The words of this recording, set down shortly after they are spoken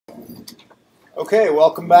Okay,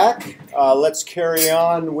 welcome back. Let's carry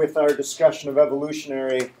on with our discussion of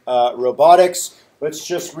evolutionary robotics. Let's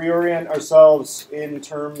just reorient ourselves in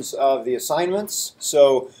terms of the assignments.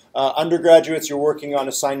 So undergraduates, you're working on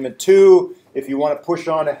assignment 2. If you want to push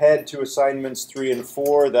on ahead to assignments 3 and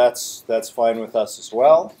 4, that's fine with us as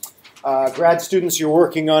well. Grad students, you're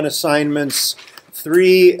working on assignments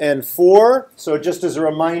 3 and 4. So just as a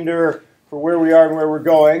reminder for where we are and where we're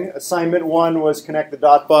going, assignment 1 was connect the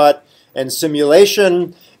dotbot and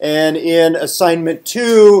simulation, and in assignment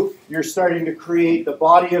 2 you're starting to create the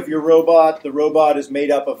body of your robot. The robot is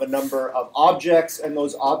made up of a number of objects, and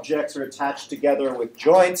those objects are attached together with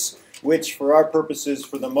joints, which for our purposes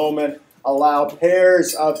for the moment allow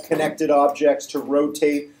pairs of connected objects to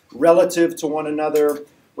rotate relative to one another.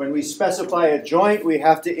 When we specify a joint, we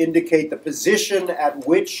have to indicate the position at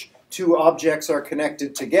which two objects are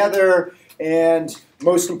connected together, and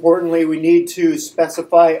most importantly, we need to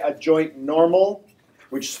specify a joint normal,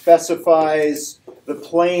 which specifies the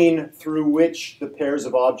plane through which the pairs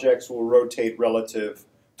of objects will rotate relative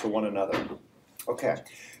to one another. Okay,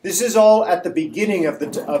 this is all at the beginning of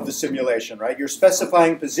the simulation, right? You're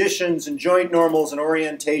specifying positions and joint normals and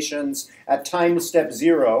orientations at time step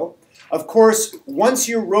 0. Of course, once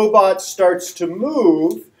your robot starts to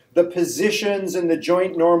move, the positions and the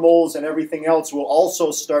joint normals and everything else will also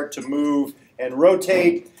start to move and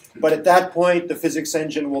rotate, but at that point the physics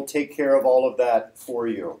engine will take care of all of that for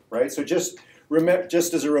you, right? So just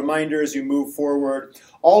as a reminder as you move forward,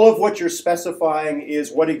 all of what you're specifying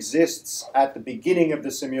is what exists at the beginning of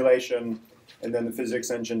the simulation, and then the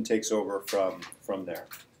physics engine takes over from there.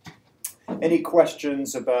 Any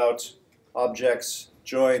questions about objects,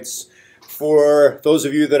 joints? For those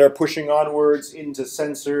of you that are pushing onwards into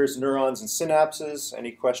sensors, neurons, and synapses,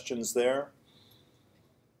 any questions there?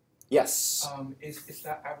 Yes. Is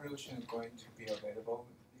that evolution going to be available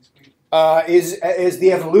this week? Is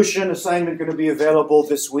the evolution assignment going to be available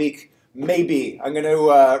this week? Maybe. I'm going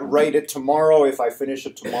to write it tomorrow. If I finish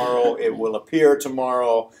it tomorrow, it will appear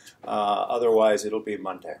tomorrow. Otherwise, it'll be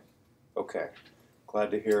Monday. Okay.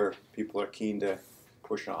 Glad to hear people are keen to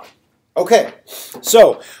push on. Okay.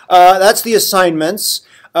 So that's the assignments.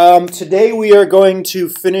 Today we are going to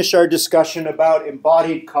finish our discussion about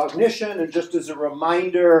embodied cognition, and just as a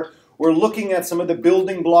reminder, we're looking at some of the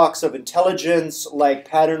building blocks of intelligence like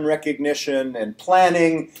pattern recognition and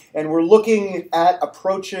planning, and we're looking at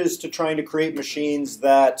approaches to trying to create machines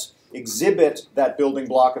that exhibit that building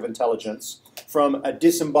block of intelligence from a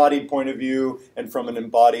disembodied point of view and from an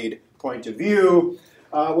embodied point of view.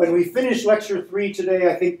 When we finish lecture 3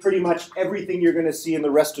 today, I think pretty much everything you're going to see in the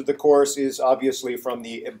rest of the course is obviously from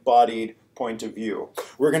the embodied point of view.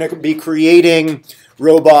 We're going to be creating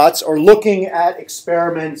robots or looking at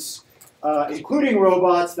experiments, including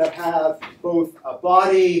robots that have both a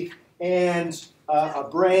body and a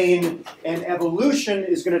brain, and evolution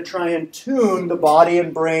is going to try and tune the body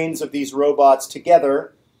and brains of these robots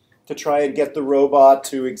together to try and get the robot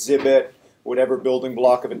to exhibit whatever building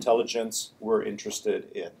block of intelligence we're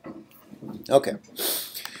interested in. Okay.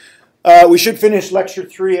 We should finish lecture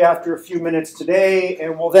 3 after a few minutes today,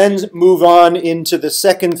 and we'll then move on into the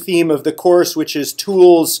second theme of the course, which is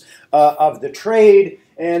tools of the trade.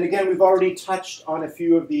 And again, we've already touched on a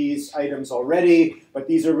few of these items already, but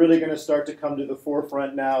these are really going to start to come to the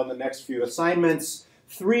forefront now in the next few assignments.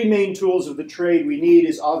 3 main tools of the trade we need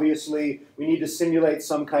is obviously we need to simulate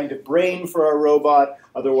some kind of brain for our robot,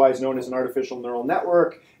 otherwise known as an artificial neural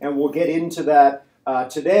network, and we'll get into that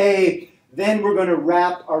today. Then we're going to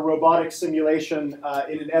wrap our robotic simulation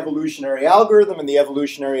in an evolutionary algorithm, and the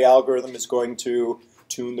evolutionary algorithm is going to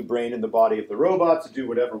tune the brain and the body of the robot to do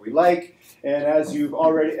whatever we like. And as you've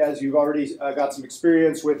already got some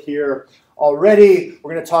experience with here already,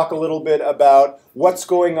 we're going to talk a little bit about what's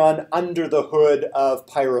going on under the hood of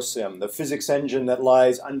PyroSim, the physics engine that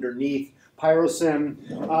lies underneath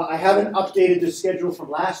PyroSim. I haven't updated the schedule from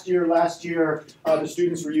last year. Last year, the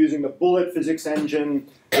students were using the Bullet physics engine.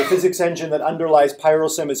 The physics engine that underlies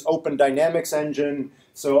PyroSim is Open Dynamics Engine,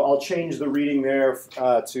 so I'll change the reading there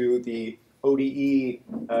to the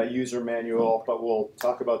ODE user manual, but we'll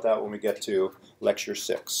talk about that when we get to lecture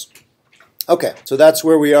 6. Okay, so that's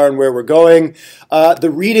where we are and where we're going. The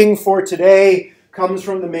reading for today comes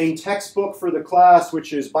from the main textbook for the class,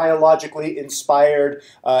 which is Biologically Inspired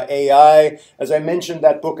AI. As I mentioned,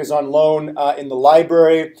 that book is on loan in the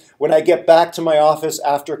library. When I get back to my office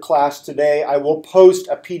after class today, I will post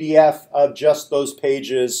a PDF of just those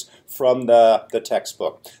pages from the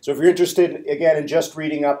textbook. So if you're interested, again, in just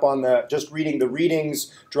reading the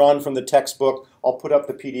readings drawn from the textbook, I'll put up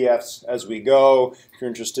the PDFs as we go. If you're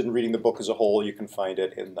interested in reading the book as a whole, you can find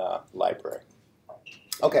it in the library.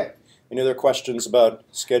 Okay. Any other questions about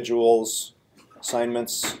schedules,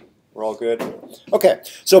 assignments? We're all good? Okay,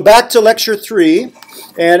 so back to lecture 3.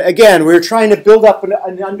 And again, we're trying to build up an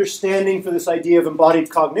understanding for this idea of embodied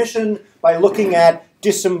cognition by looking at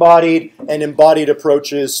disembodied and embodied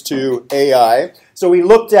approaches to AI. So we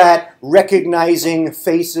looked at recognizing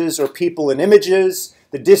faces or people in images.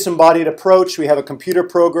 The disembodied approach, we have a computer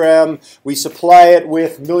program. We supply it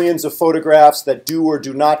with millions of photographs that do or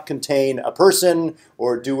do not contain a person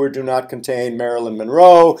or do or do not contain Marilyn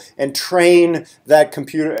Monroe, and train that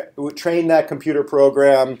computer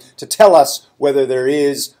program to tell us whether there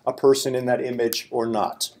is a person in that image or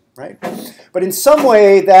not. Right? But in some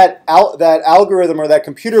way, that algorithm or that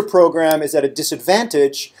computer program is at a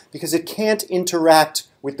disadvantage because it can't interact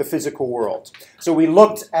with the physical world. So we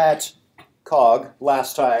looked at Cog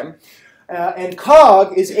last time, and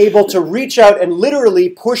Cog is able to reach out and literally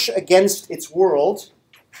push against its world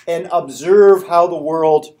and observe how the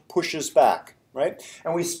world pushes back. Right?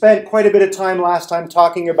 And we spent quite a bit of time last time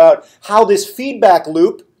talking about how this feedback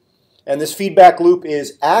loop, and this feedback loop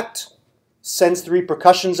is act, sense the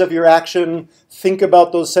repercussions of your action, think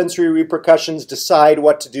about those sensory repercussions, decide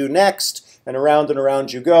what to do next, and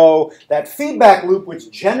around you go. That feedback loop,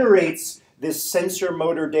 which generates this sensor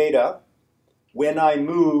motor data, when I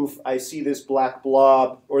move, I see this black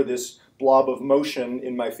blob or this blob of motion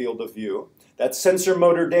in my field of view. That sensor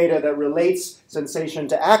motor data that relates sensation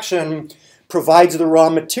to action provides the raw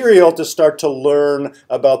material to start to learn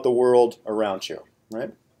about the world around you,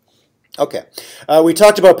 right? Okay, we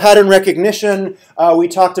talked about pattern recognition. We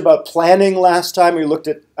talked about planning last time. We looked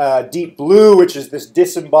at Deep Blue, which is this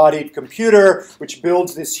disembodied computer, which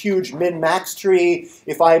builds this huge min-max tree.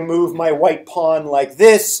 If I move my white pawn like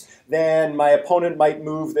this, then my opponent might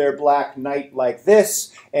move their black knight like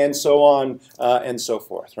this, and so on and so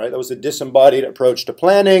forth. Right? That was a disembodied approach to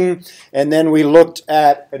planning. And then we looked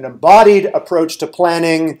at an embodied approach to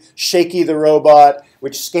planning, Shaky the robot,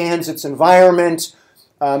 which scans its environment,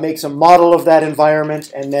 makes a model of that environment,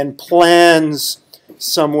 and then plans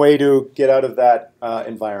some way to get out of that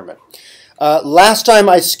environment. Last time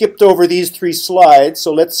I skipped over these 3 slides,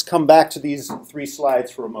 so let's come back to these 3 slides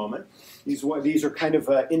for a moment. These are kind of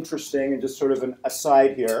interesting and just sort of an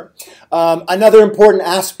aside here. Another important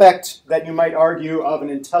aspect that you might argue of an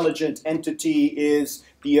intelligent entity is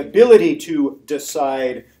the ability to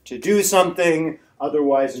decide to do something,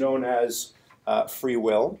 otherwise known as free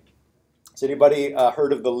will. Has anybody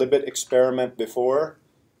heard of the Libet experiment before?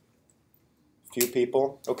 A few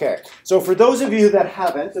people? Okay. So for those of you that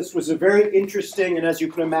haven't, this was a very interesting and, as you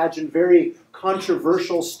can imagine, very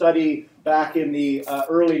controversial study back in the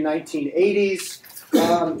early 1980s.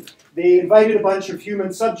 They invited a bunch of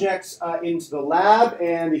human subjects into the lab,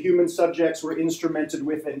 and the human subjects were instrumented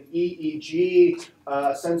with an EEG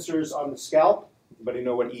sensors on the scalp. Anybody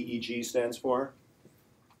know what EEG stands for?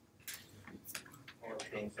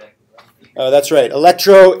 That's right,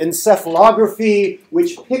 electroencephalography,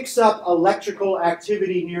 which picks up electrical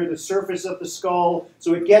activity near the surface of the skull.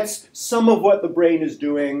 So it gets some of what the brain is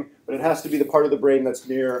doing, but it has to be the part of the brain that's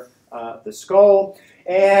near the skull.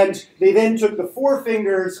 And they then took the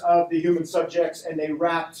forefingers of the human subjects and they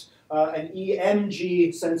wrapped an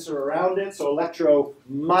EMG sensor around it. So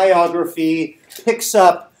electromyography picks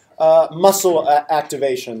up muscle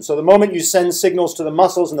activation. So the moment you send signals to the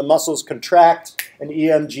muscles and the muscles contract, an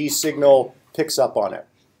EMG signal picks up on it.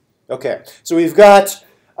 Okay, so we've got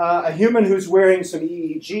a human who's wearing some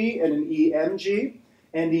EEG and an EMG,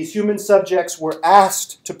 and these human subjects were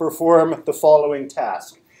asked to perform the following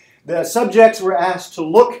task. The subjects were asked to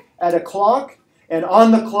look at a clock, and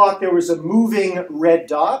on the clock there was a moving red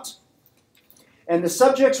dot, and the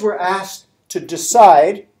subjects were asked to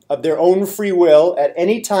decide of their own free will at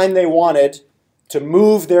any time they wanted to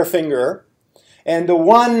move their finger. And the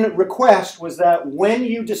one request was that when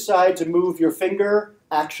you decide to move your finger,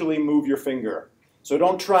 actually move your finger. So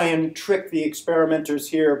don't try and trick the experimenters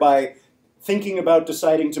here by thinking about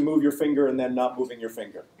deciding to move your finger and then not moving your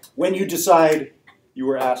finger. When you decide, you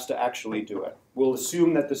were asked to actually do it. We'll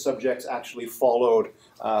assume that the subjects actually followed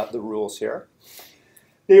the rules here.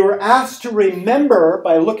 They were asked to remember,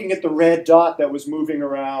 by looking at the red dot that was moving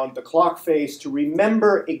around the clock face, to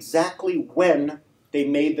remember exactly when they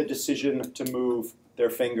made the decision to move their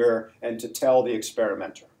finger and to tell the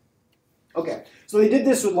experimenter. Okay, so they did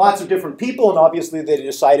this with lots of different people, and obviously they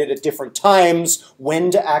decided at different times when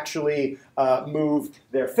to actually move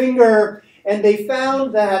their finger. And they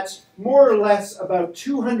found that more or less about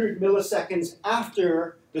 200 milliseconds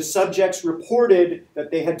after the subjects reported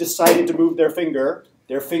that they had decided to move their finger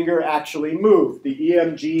actually moved. The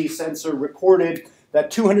EMG sensor recorded that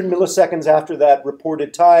 200 milliseconds after that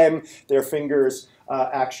reported time, their fingers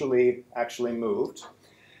actually moved.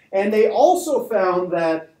 And they also found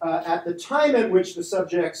that at the time at which the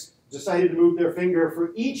subjects decided to move their finger,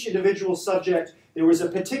 for each individual subject, there was a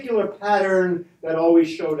particular pattern that always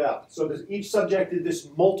showed up. So each subject did this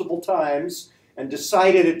multiple times and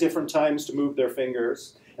decided at different times to move their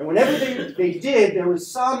fingers. And whenever they did, there was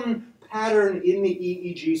some pattern in the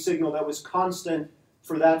EEG signal that was constant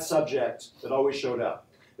for that subject that always showed up.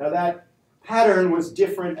 Now that pattern was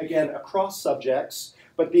different, again, across subjects.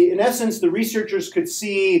 But in essence, the researchers could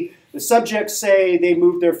see the subjects say they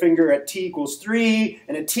moved their finger at t equals 3,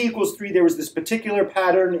 and at t equals 3 there was this particular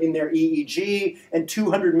pattern in their EEG, and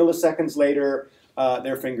 200 milliseconds later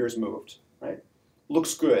their fingers moved, right?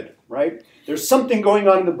 Looks good, right? There's something going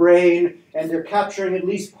on in the brain, and they're capturing at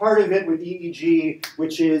least part of it with EEG,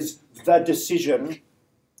 which is the decision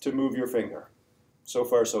to move your finger. So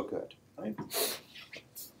far, so good, right?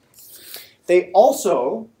 They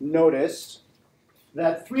also noticed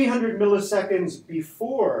that 300 milliseconds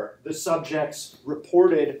before the subjects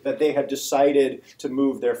reported that they had decided to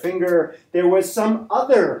move their finger, there was some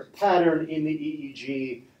other pattern in the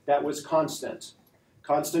EEG that was constant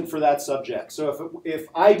for that subject. So if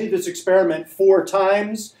I did this experiment 4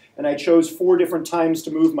 times, and I chose 4 different times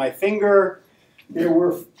to move my finger, there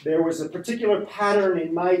was a particular pattern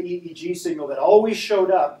in my EEG signal that always showed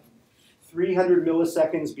up 300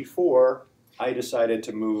 milliseconds before I decided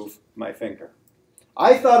to move my finger.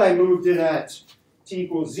 I thought I moved it at t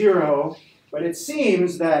equals 0, but it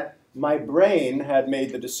seems that my brain had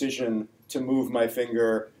made the decision to move my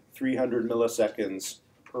finger 300 milliseconds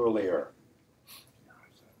earlier.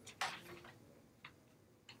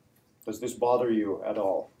 Does this bother you at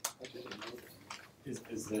all?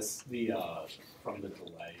 Is this the from the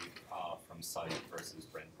delay from sight versus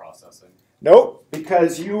brain processing? Nope,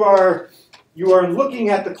 because you are looking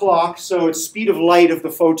at the clock, so it's speed of light of the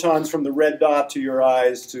photons from the red dot to your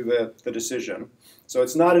eyes to the decision. So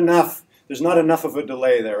it's not enough, there's not enough of a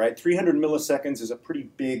delay there, right? 300 milliseconds is a pretty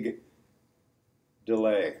big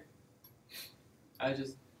delay.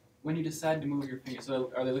 When you decide to move your finger,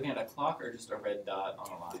 so are they looking at a clock or just a red dot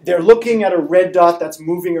on a line? They're looking at a red dot that's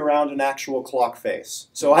moving around an actual clock face.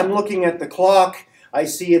 So I'm looking at the clock, I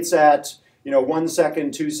see it's at 1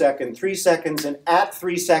 second, 2 seconds, 3 seconds, and at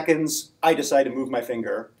 3 seconds, I decide to move my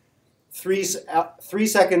finger. 3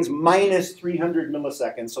 seconds minus 300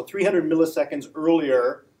 milliseconds. So 300 milliseconds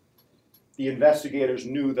earlier, the investigators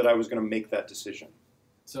knew that I was going to make that decision.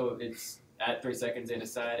 So it's at 3 seconds they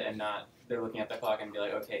decide, and not they're looking at the clock and be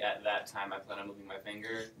like, okay, at that time I plan on moving my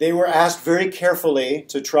finger. They were asked very carefully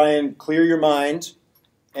to try and clear your mind,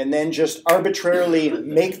 and then just arbitrarily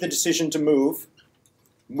make the decision to move.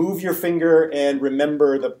 Move your finger and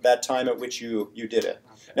remember that time at which you did it.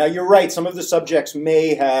 Okay. Now, you're right. Some of the subjects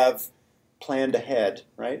may have planned ahead,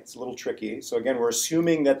 right? It's a little tricky. So again, we're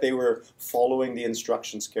assuming that they were following the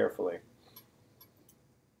instructions carefully.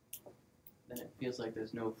 Then it feels like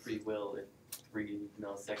there's no free will if 3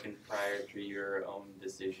 milliseconds prior to your own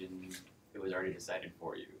decision, it was already decided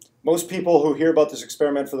for you. Most people who hear about this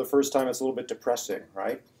experiment for the first time, it's a little bit depressing,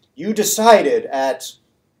 right? You decided at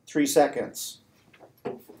 3 seconds.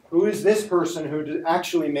 Who is this person who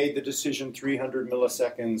actually made the decision 300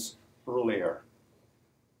 milliseconds earlier?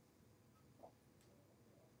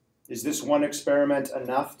 Is this one experiment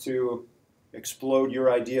enough to explode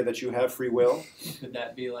your idea that you have free will? Could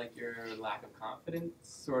that be like your lack of confidence?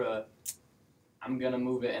 Sort of, I'm going to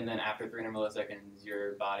move it, and then after 300 milliseconds,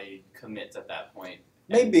 your body commits at that point.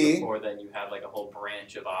 Maybe. Before then, you have like a whole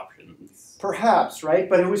branch of options. Perhaps, right?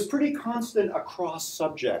 But it was pretty constant across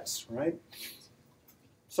subjects, right?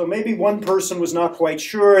 So maybe one person was not quite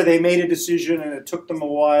sure, they made a decision and it took them a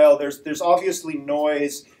while. There's obviously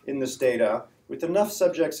noise in this data. With enough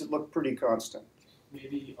subjects, it looked pretty constant.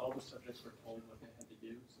 Maybe all the subjects were told what they had to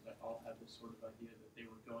do, so that all had this sort of idea that they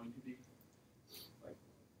were going to be like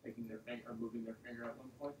taking their finger or moving their finger at one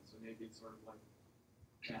point. So maybe it's sort of like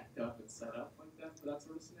backed up and set up like that for that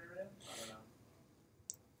sort of scenario. I don't know.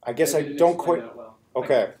 I guess Maybe I don't quite. well.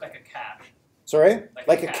 Okay. Like a cache. Sorry?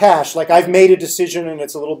 Like a cache. Like I've made a decision and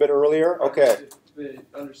it's a little bit earlier? Okay. If they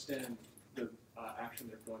understand the action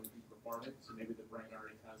they're going to be performing, so maybe the brain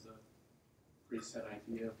already has a preset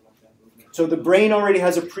idea of what that movement is. So the brain already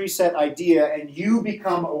has a preset idea and you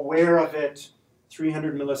become aware of it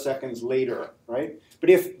 300 milliseconds later, right? But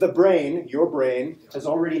if the brain, your brain, has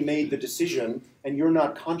already made the decision and you're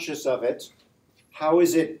not conscious of it, how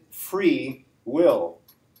is it free will?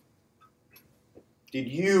 Did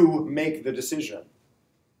you make the decision?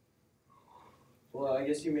 Well, I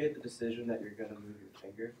guess you made the decision that you're going to move your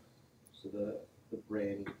finger, so the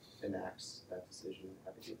brain enacts that decision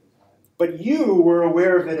at a given time. But you were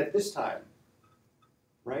aware of it at this time.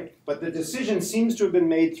 right? But the decision seems to have been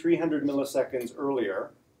made 300 milliseconds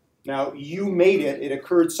earlier. Now, you made it. It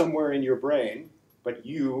occurred somewhere in your brain, but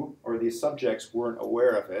you or these subjects weren't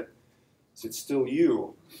aware of it. Is it still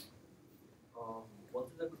you?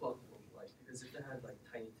 What did the clock look like? Because if it had like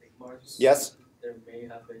tiny tick marks, Yes? there may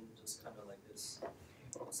have been just kind of like this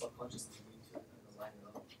subconscious need to kind of line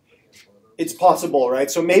it up against one of those. It's possible, right?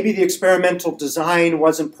 So maybe the experimental design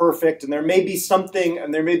wasn't perfect, and there may be something,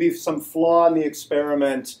 and there may be some flaw in the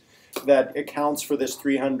experiment that accounts for this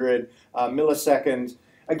 300 millisecond.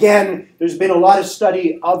 Again, there's been a lot of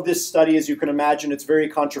study of this study, as you can imagine. It's very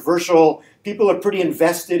controversial. People are pretty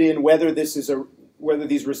invested in whether whether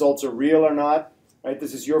these results are real or not. Right?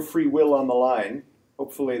 This is your free will on the line.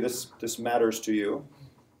 Hopefully, this matters to you.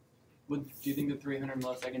 Do you think the 300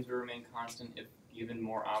 milliseconds will remain constant if given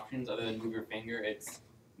more options other than move your finger? It's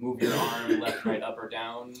move your arm left, right, up, or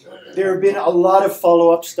down? There have been a lot of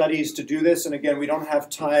follow-up studies to do this, and again, we don't have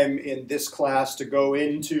time in this class to go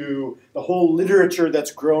into the whole literature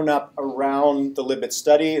that's grown up around the Libet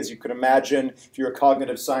study. As you can imagine, if you're a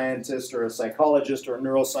cognitive scientist or a psychologist or a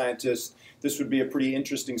neuroscientist, this would be a pretty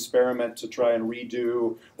interesting experiment to try and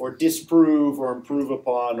redo or disprove or improve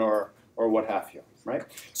upon or what have you, right?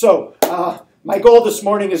 So my goal this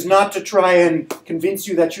morning is not to try and convince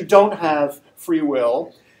you that you don't have free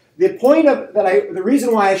will. The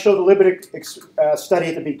reason why I show the Libet study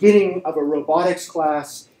at the beginning of a robotics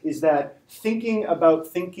class is that thinking about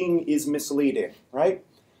thinking is misleading, right?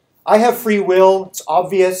 I have free will, it's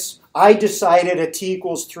obvious. I decided at t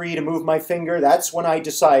equals 3 to move my finger. That's when I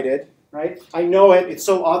decided, right? I know it, it's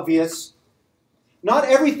so obvious. Not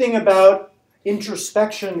everything about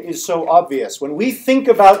introspection is so obvious. When we think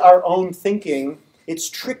about our own thinking, it's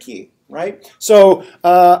tricky, right? So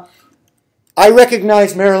I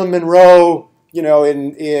recognize Marilyn Monroe,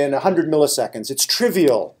 in 100 milliseconds. It's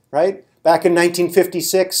trivial, right? Back in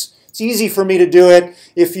 1956, it's easy for me to do it.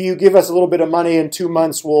 If you give us a little bit of money in 2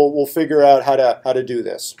 months, we'll figure out how to do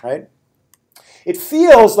this, right? It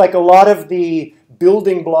feels like a lot of the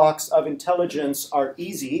building blocks of intelligence are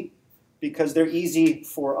easy because they're easy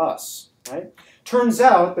for us, right? Turns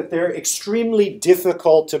out that they're extremely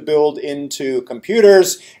difficult to build into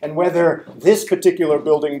computers, and whether this particular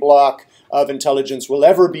building block of intelligence will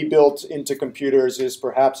ever be built into computers is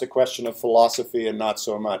perhaps a question of philosophy and not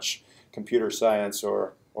so much computer science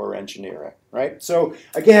or engineering, right? So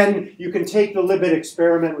again, you can take the Libet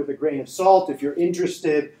experiment with a grain of salt. If you're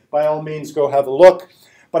interested, by all means, go have a look.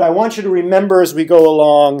 But I want you to remember as we go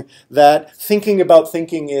along that thinking about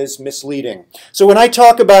thinking is misleading. So when I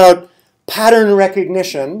talk about pattern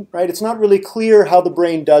recognition, right, it's not really clear how the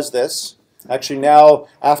brain does this. Actually, now,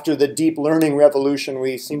 after the deep learning revolution,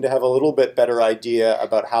 we seem to have a little bit better idea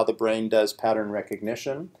about how the brain does pattern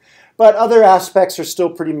recognition. But other aspects are still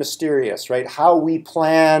pretty mysterious, right? How we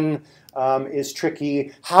plan is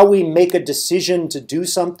tricky. How we make a decision to do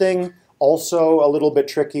something, also a little bit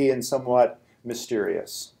tricky and somewhat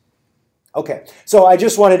mysterious. Okay, so I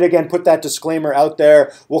just wanted to, again, put that disclaimer out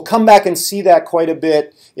there. We'll come back and see that quite a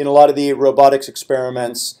bit in a lot of the robotics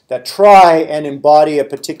experiments that try and embody a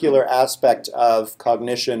particular aspect of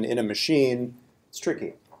cognition in a machine. It's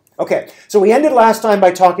tricky. Okay, so we ended last time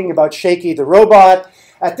by talking about Shaky the robot.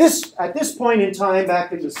 At this point in time,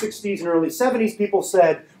 back in the 60s and early 70s, people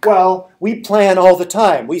said, well, we plan all the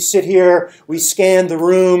time. We sit here, we scan the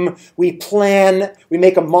room, we plan, we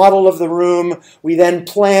make a model of the room, we then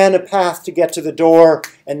plan a path to get to the door,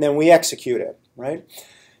 and then we execute it, right?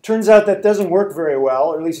 Turns out that doesn't work very well,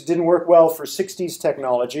 or at least it didn't work well for 60s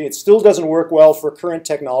technology. It still doesn't work well for current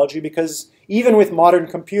technology because even with modern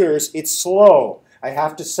computers, it's slow. I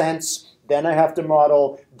have to sense, then I have to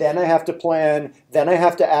model, then I have to plan, then I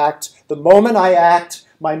have to act. The moment I act,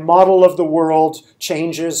 my model of the world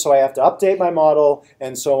changes, so I have to update my model,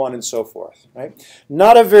 and so on and so forth, right?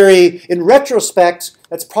 In retrospect,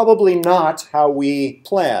 that's probably not how we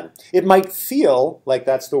plan. It might feel like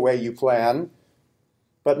that's the way you plan,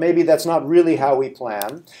 but maybe that's not really how we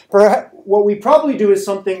plan. What we probably do is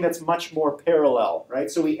something that's much more parallel,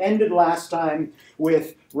 right? So we ended last time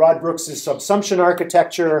with Rod Brooks's subsumption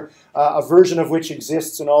architecture, a version of which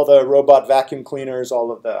exists in all the robot vacuum cleaners,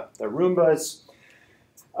 all of the Roombas.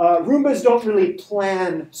 Roombas don't really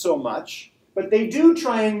plan so much, but they do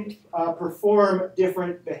try and perform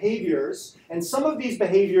different behaviors, and some of these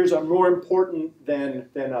behaviors are more important than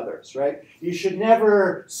others, right? You should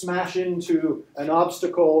never smash into an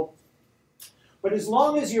obstacle, but as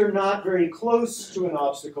long as you're not very close to an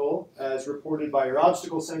obstacle, as reported by your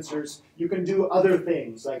obstacle sensors, you can do other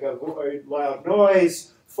things, like avoid loud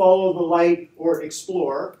noise, follow the light, or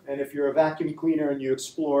explore. And if you're a vacuum cleaner and you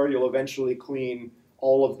explore, you'll eventually clean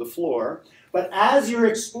all of the floor. But as you're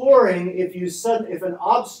exploring, if an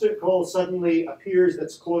obstacle suddenly appears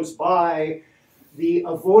that's close by, the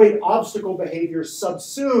avoid obstacle behavior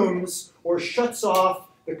subsumes or shuts off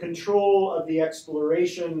the control of the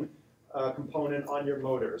exploration component on your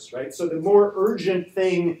motors, right? So the more urgent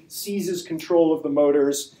thing seizes control of the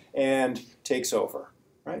motors and takes over,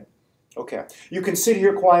 right? Okay, you can sit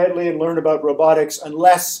here quietly and learn about robotics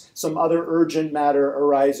unless some other urgent matter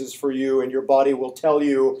arises for you, and your body will tell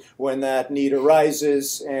you when that need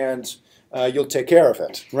arises, and you'll take care of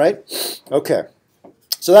it, right? Okay.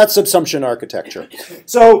 So that's subsumption architecture.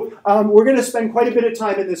 So we're going to spend quite a bit of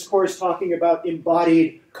time in this course talking about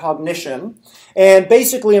embodied cognition. And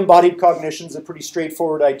basically embodied cognition is a pretty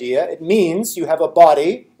straightforward idea. It means you have a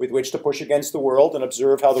body with which to push against the world and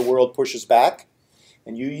observe how the world pushes back.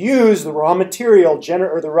 And you use the raw material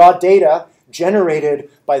or the raw data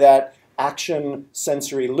generated by that action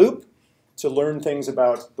sensory loop to learn things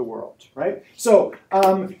about the world, right? So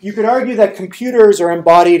you could argue that computers are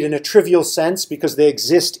embodied in a trivial sense because they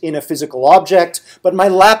exist in a physical object, but my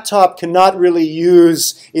laptop cannot really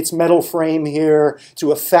use its metal frame here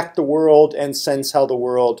to affect the world and sense how the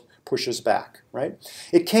world pushes back, right?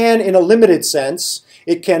 It can, in a limited sense,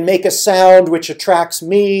 it can make a sound which attracts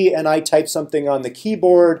me and I type something on the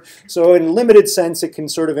keyboard. So in a limited sense, it can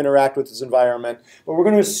sort of interact with its environment. But we're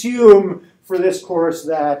going to assume for this course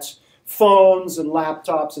that phones and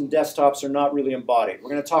laptops and desktops are not really embodied. We're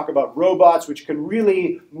going to talk about robots which can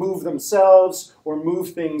really move themselves or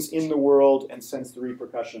move things in the world and sense the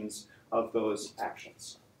repercussions of those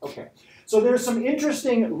actions. Okay, so there's some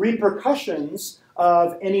interesting repercussions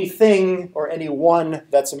of anything or anyone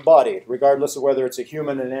that's embodied, regardless of whether it's a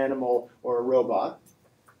human, an animal, or a robot.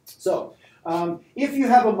 So if you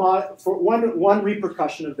have one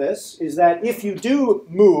repercussion of this is that if you do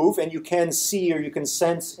move and you can see or you can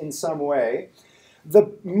sense in some way,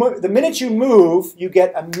 the minute you move, you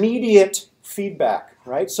get immediate feedback,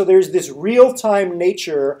 right? So there's this real-time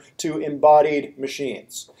nature to embodied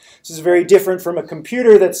machines. This is very different from a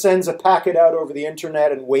computer that sends a packet out over the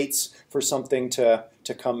internet and waits for something to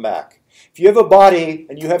come back. If you have a body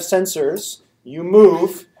and you have sensors, you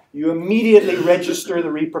move, you immediately register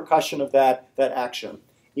the repercussion of that action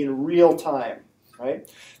in real time,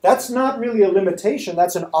 right? That's not really a limitation.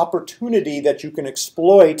 That's an opportunity that you can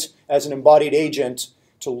exploit as an embodied agent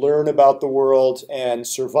to learn about the world and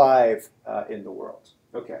survive in the world.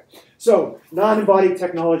 Okay, so non-embodied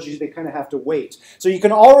technologies, they kind of have to wait. So you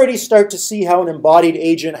can already start to see how an embodied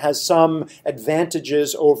agent has some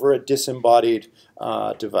advantages over a disembodied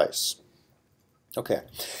device. Okay,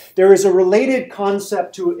 there is a related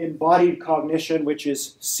concept to embodied cognition, which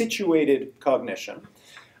is situated cognition.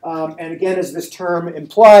 And again, as this term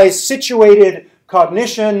implies, situated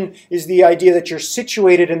cognition is the idea that you're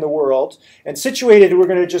situated in the world. And situated, we're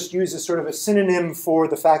going to just use as sort of a synonym for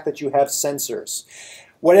the fact that you have sensors.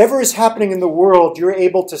 Whatever is happening in the world, you're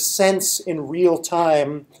able to sense in real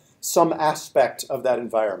time some aspect of that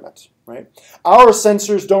environment, right? Our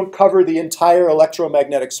sensors don't cover the entire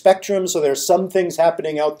electromagnetic spectrum, so there's some things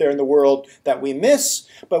happening out there in the world that we miss,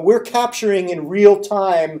 but we're capturing in real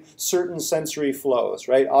time certain sensory flows,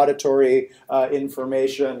 right? Auditory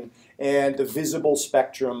information and the visible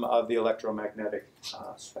spectrum of the electromagnetic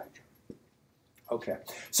spectrum. Okay,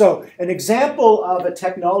 so an example of a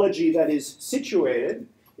technology that is situated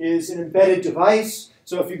is an embedded device.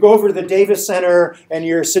 So if you go over to the Davis Center and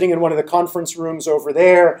you're sitting in one of the conference rooms over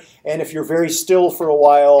there, and if you're very still for a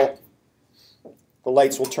while, the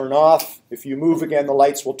lights will turn off. If you move again, the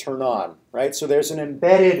lights will turn on, right? So there's an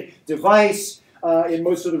embedded device in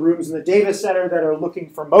most of the rooms in the Davis Center that are looking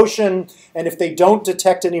for motion, and if they don't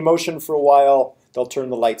detect any motion for a while, they'll turn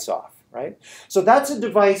the lights off, right? So that's a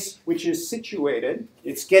device which is situated.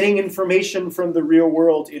 It's getting information from the real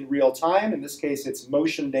world in real time. In this case, it's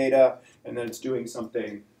motion data, and then it's doing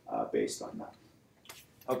something based on that.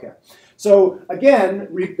 Okay, so again,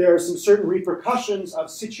 there are some certain repercussions of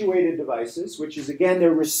situated devices, which is, again,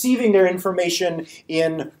 they're receiving their information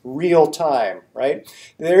in real time, right?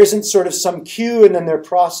 There isn't sort of some cue and then they're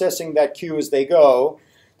processing that cue as they go.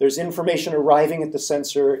 There's information arriving at the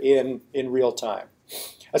sensor in real time.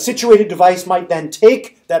 A situated device might then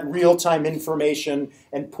take that real-time information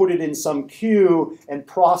and put it in some queue and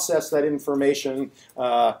process that information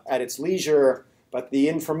at its leisure. But the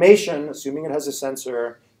information, assuming it has a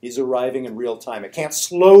sensor, is arriving in real time. It can't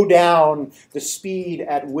slow down the speed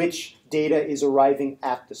at which data is arriving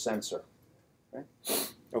at the sensor. Right?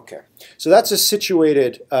 Okay, so that's a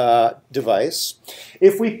situated device.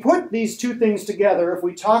 If we put these two things together, if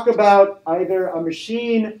we talk about either a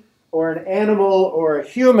machine or an animal or a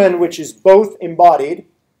human, which is both embodied,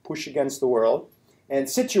 push against the world, and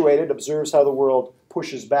situated, observes how the world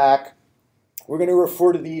pushes back. We're going to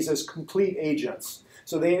refer to these as complete agents.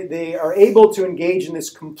 So they are able to engage in this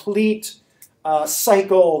complete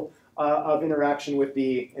cycle of interaction with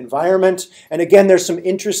the environment. And again, there's some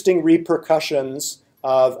interesting repercussions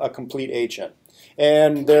of a complete agent.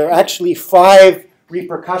 And there are actually 5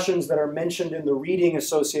 repercussions that are mentioned in the reading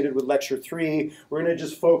associated with Lecture 3. We're going to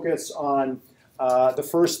just focus on the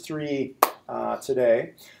first 3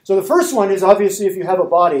 today. So the first one is obviously if you have a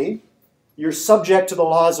body, you're subject to the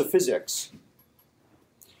laws of physics,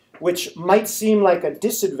 which might seem like a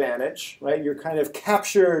disadvantage, right? You're kind of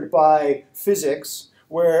captured by physics,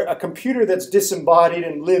 where a computer that's disembodied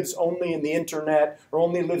and lives only in the internet or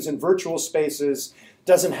only lives in virtual spaces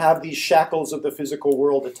doesn't have these shackles of the physical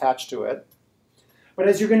world attached to it. But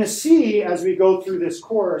as you're going to see as we go through this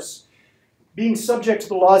course, being subject to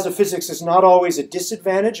the laws of physics is not always a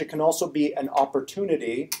disadvantage. It can also be an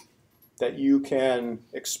opportunity that you can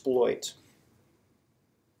exploit.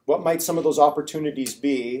 What might some of those opportunities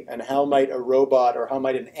be, and how might a robot or how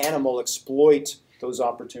might an animal exploit those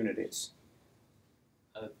opportunities?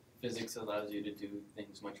 Physics allows you to do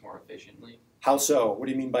things much more efficiently. How so? What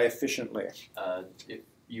do you mean by efficiently? If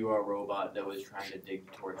you are a robot that was trying to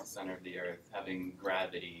dig towards the center of the Earth, having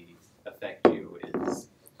gravity affect you is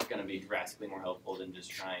going to be drastically more helpful than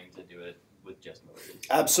just trying to do it with just motors.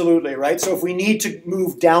 Absolutely, right? So if we need to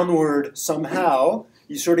move downward somehow,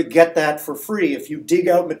 you sort of get that for free. If you dig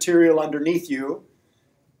out material underneath you,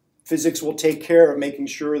 physics will take care of making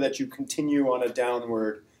sure that you continue on a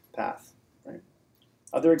downward path. Right?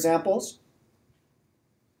 Other examples?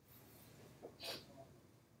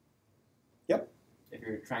 Yep. If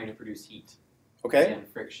you're trying to produce heat, Okay. and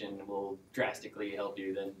friction will drastically help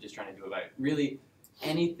you than just trying to do it by really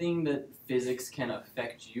anything that physics can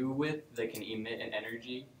affect you with that can emit an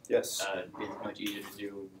energy. Yes. Is much easier to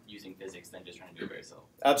do using physics than just trying to do it by yourself.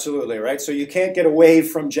 Absolutely, right? So you can't get away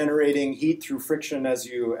from generating heat through friction as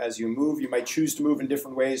you move. You might choose to move in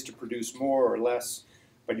different ways to produce more or less,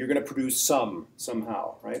 but you're going to produce some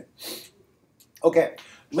somehow, right? Okay.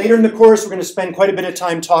 Later in the course, we're going to spend quite a bit of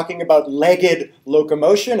time talking about legged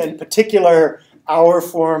locomotion, in particular our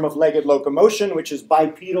form of legged locomotion, which is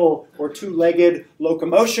bipedal or 2-legged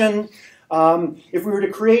locomotion. If we were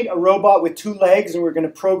to create a robot with 2 legs and we're going to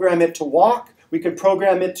program it to walk, we could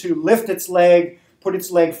program it to lift its leg, put its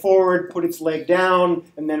leg forward, put its leg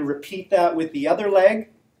down, and then repeat that with the other leg.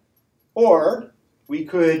 Or we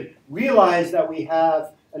could realize that we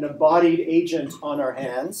have an embodied agent on our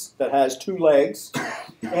hands that has 2 legs.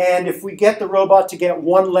 And if we get the robot to get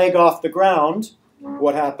 1 leg off the ground,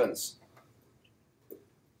 what happens?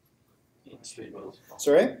 Unstable.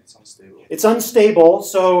 Sorry? It's unstable. It's unstable,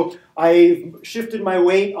 so I shifted my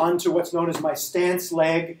weight onto what's known as my stance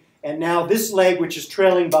leg, and now this leg, which is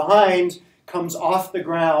trailing behind, comes off the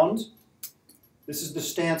ground. This is the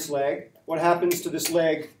stance leg. What happens to this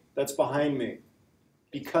leg that's behind me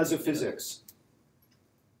because of physics?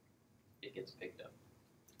 It gets picked up.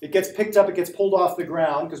 It gets picked up, it gets pulled off the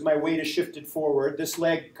ground because my weight is shifted forward. This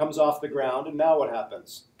leg comes off the ground, and now what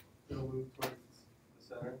happens? It'll move towards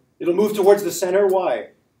the center It'll move towards the center. Why?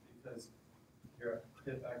 because your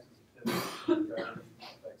hip axis of pivot, gravity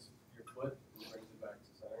affects your foot and brings it back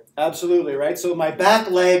to center. Absolutely, right? So my back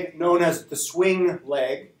leg, known as the swing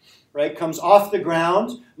leg, right, comes off the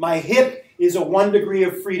ground. My hip is a 1 degree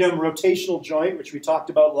of freedom rotational joint, which we talked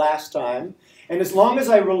about last time. And as long as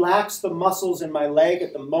I relax the muscles in my leg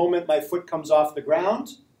at the moment my foot comes off the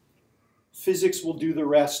ground, physics will do the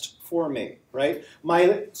rest for me, right?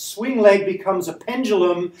 My swing leg becomes a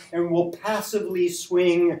pendulum and will passively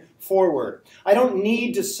swing forward. I don't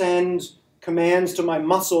need to send commands to my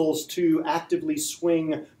muscles to actively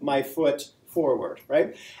swing my foot forward,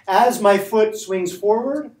 right? As my foot swings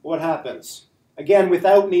forward, what happens? Again,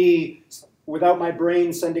 without my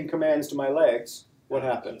brain sending commands to my legs, what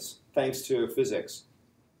happens? Thanks to physics.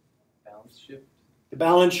 Balance shift. The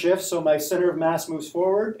balance shifts, so my center of mass moves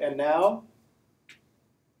forward, and now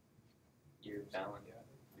Your balance,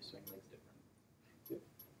 your swing leg's different.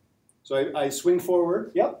 so I swing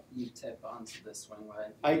forward. Yep. You tip onto the swing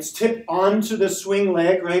leg. I tip onto the swing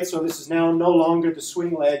leg, right? So this is now no longer the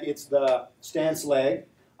swing leg, it's the stance leg.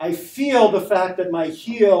 I feel the fact that my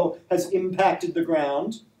heel has impacted the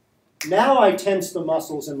ground. Now I tense the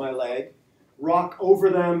muscles in my leg, rock over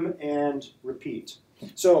them, and repeat.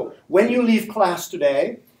 So when you leave class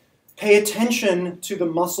today, pay attention to the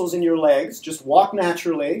muscles in your legs. Just walk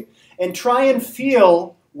naturally and try and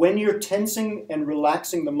feel when you're tensing and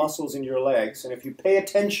relaxing the muscles in your legs. And if you pay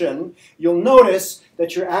attention, you'll notice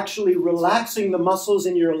that you're actually relaxing the muscles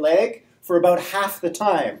in your leg for about half the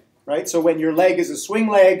time, right? So when your leg is a swing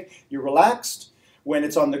leg, you're relaxed. When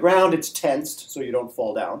it's on the ground, it's tensed so you don't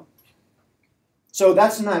fall down. So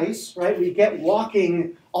that's nice, right? We get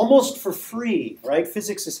walking almost for free, right?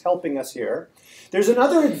 Physics is helping us here. There's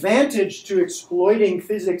another advantage to exploiting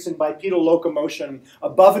physics and bipedal locomotion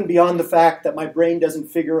above and beyond the fact that my brain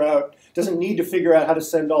doesn't need to figure out how to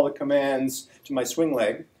send all the commands to my swing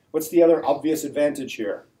leg. What's the other obvious advantage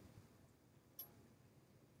here?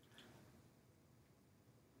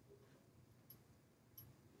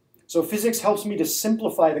 So physics helps me to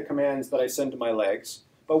simplify the commands that I send to my legs.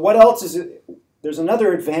 But what else is it? There's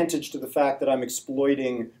another advantage to the fact that I'm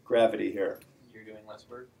exploiting gravity here. You're doing less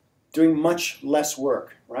work? Doing much less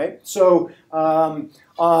work, right? So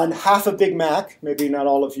on half a Big Mac, maybe not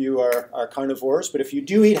all of you are carnivores, but if you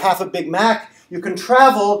do eat half a Big Mac, you can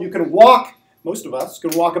travel, you can walk, most of us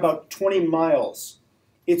can walk about 20 miles.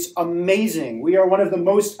 It's amazing. We are one of the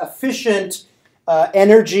most efficient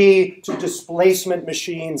energy to displacement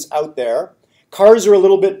machines out there. Cars are a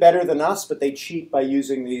little bit better than us, but they cheat by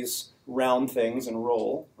using these round things and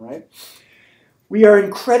roll, right? We are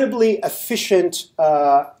incredibly efficient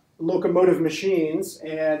locomotive machines,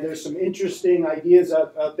 and there's some interesting ideas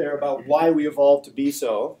out there about why we evolved to be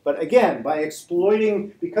so. But again, by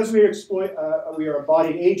exploiting, because we are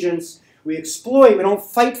embodied agents, we don't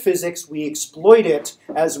fight physics, we exploit it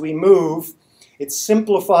as we move. It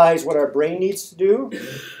simplifies what our brain needs to do,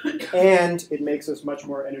 and it makes us much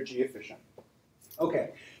more energy efficient.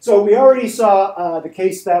 Okay, so we already saw the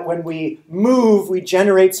case that when we move, we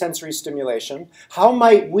generate sensory stimulation. How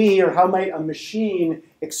might we, or how might a machine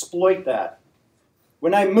exploit that?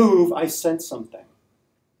 When I move, I sense something.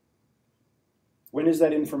 When is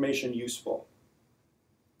that information useful?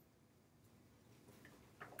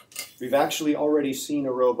 We've actually already seen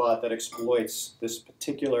a robot that exploits this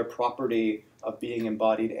particular property of being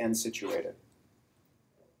embodied and situated.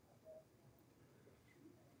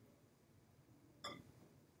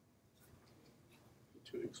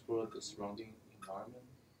 To explore the surrounding environment?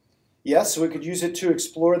 Yes, so we could use it to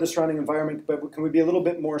explore the surrounding environment, but can we be a little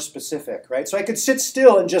bit more specific, right? So I could sit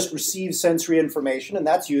still and just receive sensory information, and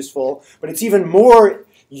that's useful, but it's even more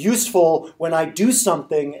useful when I do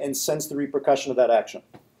something and sense the repercussion of that action.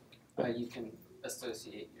 You can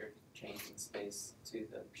associate your change in space to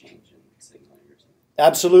the change in signal you're seeing.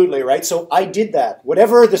 Absolutely, right? So I did that.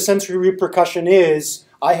 Whatever the sensory repercussion is,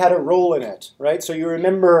 I had a role in it, right? So you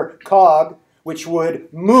remember cog, which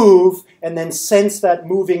would move and then sense that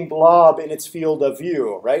moving blob in its field of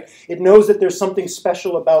view, right? It knows that there's something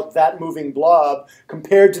special about that moving blob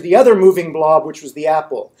compared to the other moving blob, which was the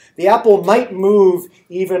apple. The apple might move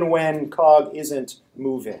even when cog isn't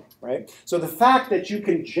moving, right? So the fact that you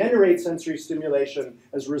can generate sensory stimulation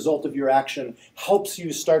as a result of your action helps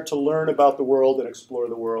you start to learn about the world and explore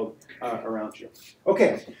the world around you.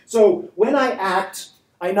 Okay, so when I act,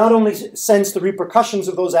 I not only sense the repercussions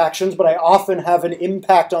of those actions, but I often have an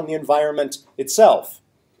impact on the environment itself.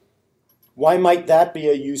 Why might that be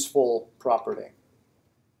a useful property?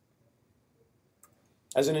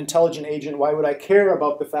 As an intelligent agent, why would I care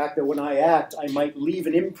about the fact that when I act, I might leave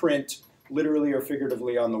an imprint, literally or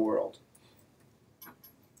figuratively, on the world?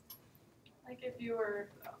 Like if you were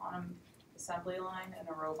on an assembly line and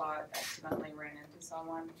a robot accidentally ran into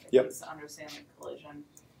someone, it Yep. needs to understand the collision.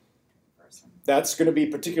 That's going to be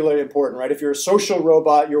particularly important, right? If you're a social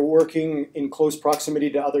robot, you're working in close proximity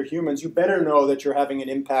to other humans, you better know that you're having an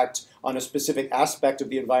impact on a specific aspect of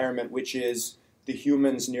the environment, which is the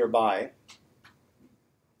humans nearby.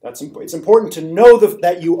 It's important to know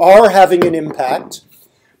that you are having an impact.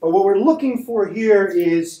 But what we're looking for here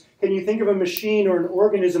is, can you think of a machine or an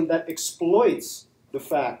organism that exploits the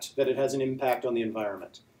fact that it has an impact on the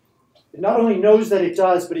environment? It not only knows that it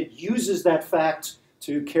does, but it uses that fact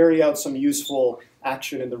to carry out some useful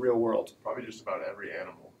action in the real world. Probably just about every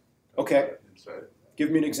animal. Okay. Inside. Give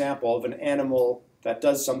me an example of an animal that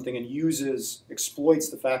does something and exploits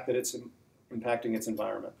the fact that it's impacting its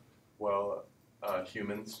environment. Well,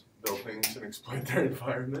 humans build things and exploit their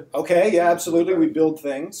environment. Okay, yeah, absolutely. We build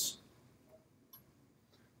things.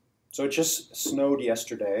 So it just snowed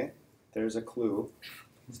yesterday. There's a clue.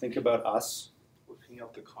 Think about us. We're cleaning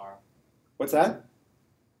up the car. What's that?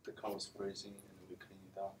 The car was freezing and we cleaned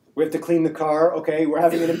it up. We have to clean the car. Okay, we're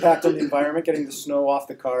having an impact on the environment, getting the snow off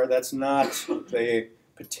the car. That's not the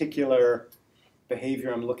particular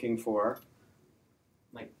behavior I'm looking for.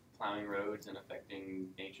 Like plowing roads and affecting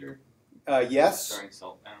nature? Yes. Throwing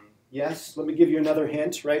salt down? Yes. Let me give you another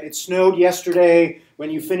hint, right? It snowed yesterday. When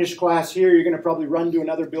you finish class here, you're going to probably run to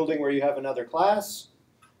another building where you have another class.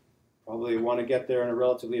 Probably want to get there in a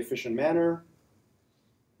relatively efficient manner.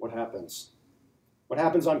 What happens? What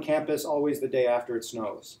happens on campus always the day after it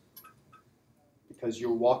snows? Because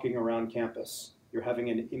you're walking around campus. you're having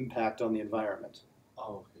an impact on the environment.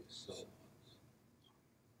 Oh, okay, so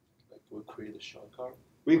like we'll create a shortcut.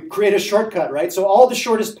 We create a shortcut, right? So all the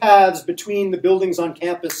shortest paths between the buildings on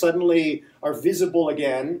campus suddenly are visible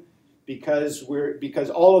again because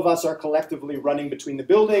all of us are collectively running between the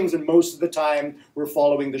buildings, and most of the time we're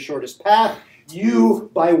following the shortest path.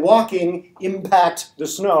 You, by walking, impact the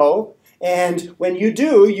snow, and when you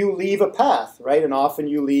do, you leave a path, right? And often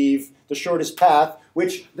you leave the shortest path,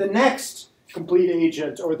 which the next complete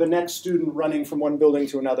agent or the next student running from one building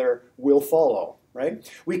to another will follow, right?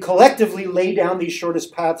 We collectively lay down these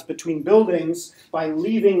shortest paths between buildings by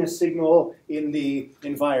leaving a signal in the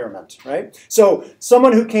environment, right? So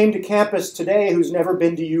someone who came to campus today who's never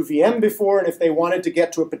been to UVM before, and if they wanted to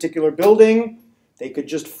get to a particular building, they could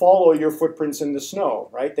just follow your footprints in the snow,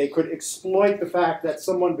 right? They could exploit the fact that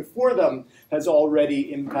someone before them has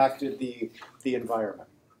already impacted the environment.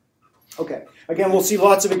 Okay, again, we'll see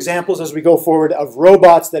lots of examples as we go forward of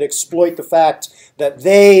robots that exploit the fact that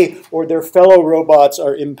they or their fellow robots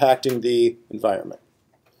are impacting the environment.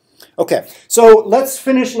 Okay, so let's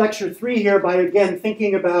finish lecture 3 here by, again,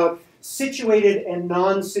 thinking about situated and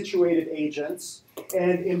non-situated agents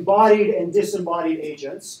and embodied and disembodied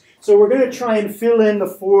agents. So we're going to try and fill in the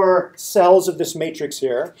 4 cells of this matrix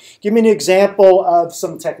here. Give me an example of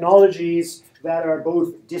some technologies that are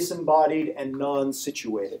both disembodied and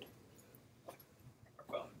non-situated.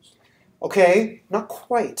 Okay, not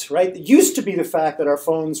quite, right? It used to be the fact that our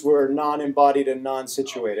phones were non-embodied and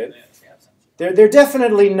non-situated. They're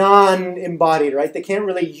definitely non-embodied, right? They can't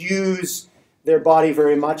really use their body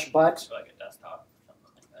very much, but Like a desktop,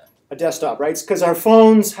 something like that. a desktop, right? Because our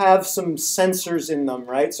phones have some sensors in them,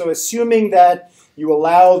 right? So assuming that you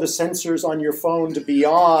allow the sensors on your phone to be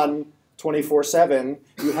on 24/7,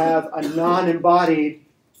 you have a non-embodied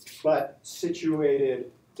but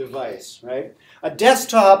situated device, right? A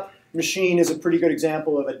desktop machine is a pretty good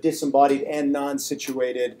example of a disembodied and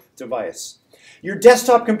non-situated device. Your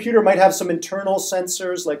desktop computer might have some internal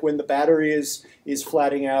sensors, like when the battery is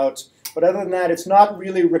flatting out. But other than that, it's not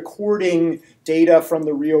really recording data from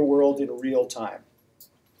the real world in real time.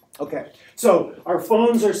 Okay, so our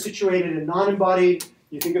phones are situated and non-embodied.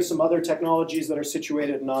 You think of some other technologies that are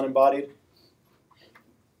situated and non-embodied?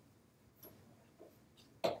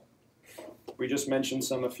 We just mentioned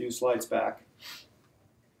some a few slides back.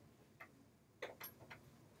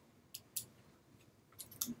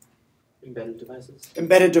 Embedded devices.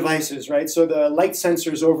 Embedded devices, right? So the light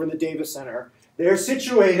sensors over in the data center, they're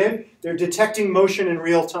situated, they're detecting motion in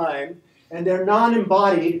real time, and they're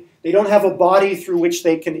non-embodied. They don't have a body through which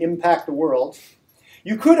they can impact the world.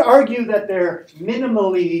 You could argue that they're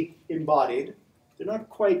minimally embodied. They're not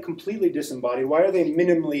quite completely disembodied. Why are they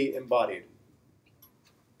minimally embodied?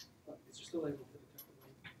 It's just still able to detect the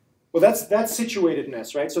light. Well, that's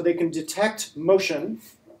situatedness, right? So they can detect motion.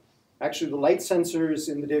 Actually, the light sensors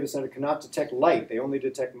in the data center cannot detect light. They only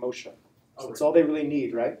detect motion. So that's all they really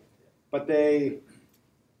need, right? But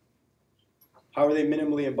how are they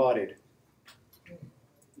minimally embodied?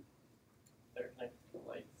 They're connected to the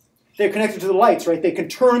lights. They're connected to the lights, right? They can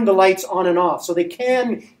turn the lights on and off. So they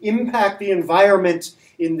can impact the environment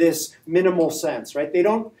in this minimal sense, right? They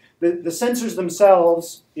don't, the sensors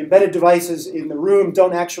themselves, the embedded devices in the room,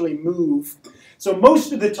 don't actually move. So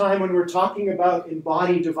most of the time when we're talking about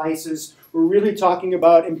embodied devices, we're really talking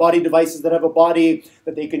about embodied devices that have a body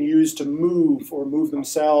that they can use to move or move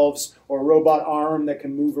themselves, or a robot arm that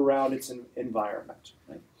can move around its environment.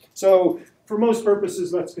 Right? So for most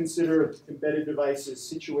purposes, let's consider embedded devices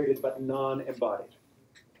situated but non-embodied.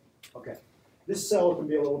 Okay, this cell can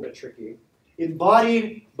be a little bit tricky.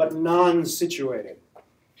 Embodied but non-situated.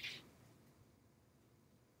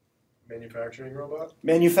 Manufacturing robot?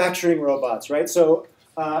 Manufacturing robots, right? So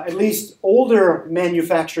at least older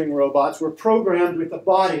manufacturing robots were programmed with a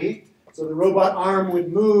body, so the robot arm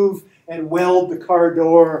would move and weld the car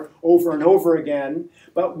door over and over again,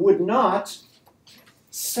 but would not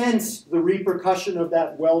sense the repercussion of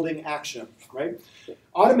that welding action, right?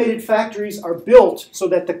 Automated factories are built so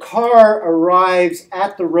that the car arrives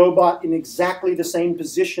at the robot in exactly the same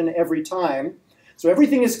position every time. So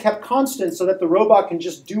everything is kept constant so that the robot can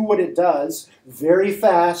just do what it does very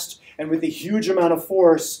fast and with a huge amount of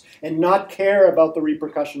force and not care about the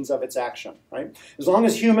repercussions of its action, right? As long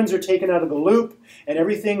as humans are taken out of the loop and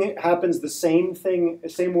everything happens the same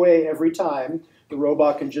way every time, the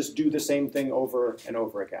robot can just do the same thing over and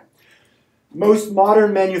over again. Most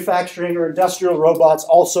modern manufacturing or industrial robots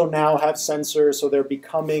also now have sensors, so they're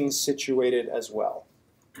becoming situated as well.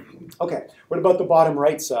 Okay, what about the bottom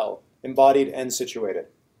right cell? Embodied and situated.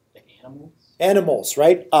 The animals? Animals,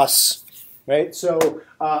 right? Us, right? So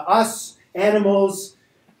us, animals.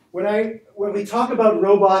 When when we talk about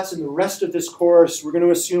robots in the rest of this course, we're going to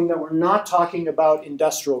assume that we're not talking about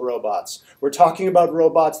industrial robots. We're talking about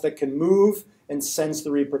robots that can move and sense the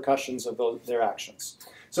repercussions of their actions.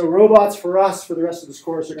 So robots for us, for the rest of this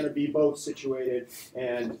course, are going to be both situated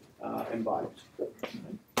and embodied.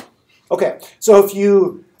 Okay, so if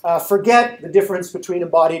you forget the difference between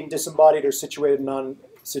embodied and disembodied or situated and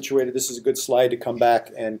non-situated, this is a good slide to come back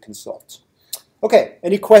and consult. Okay,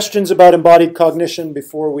 any questions about embodied cognition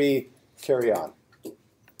before we carry on?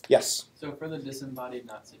 Yes? So for the disembodied,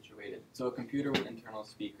 not situated, so a computer with internal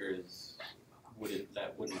speakers,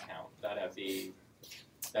 that wouldn't count. That'd be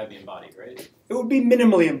embodied, right? It would be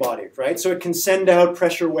minimally embodied, right? So it can send out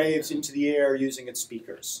pressure waves into the air using its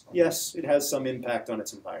speakers. Yes, it has some impact on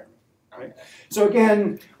its environment, right? So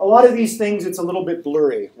again, a lot of these things, it's a little bit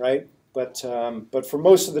blurry, right? But for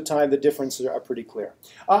most of the time, the differences are pretty clear.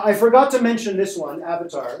 I forgot to mention this one,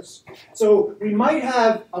 avatars. So we might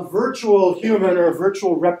have a virtual human or a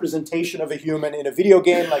virtual representation of a human in a video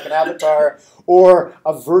game like an avatar, or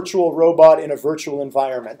a virtual robot in a virtual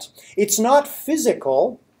environment. It's not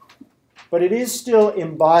physical, but it is still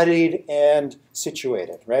embodied and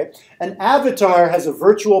situated, right? An avatar has a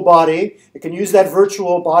virtual body. It can use that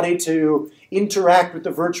virtual body to interact with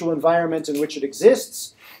the virtual environment in which it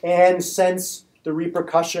exists and sense the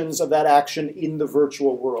repercussions of that action in the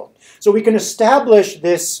virtual world. So we can establish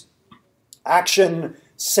this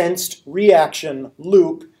action-sensed-reaction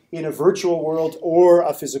loop in a virtual world or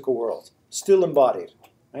a physical world, still embodied,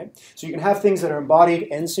 right? So you can have things that are embodied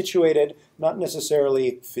and situated, not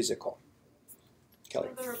necessarily physical. Kelly?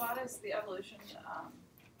 For the robotics, the evolution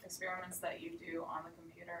experiments that you do on the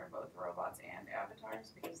computer, both robots and avatars,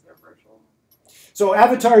 because they're virtual. So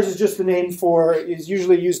avatars is just the name for, is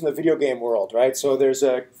usually used in the video game world, right? So there's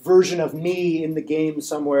a version of me in the game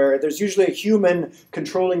somewhere. There's usually a human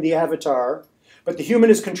controlling the avatar, but the human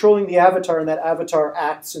is controlling the avatar, and that avatar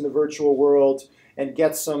acts in the virtual world and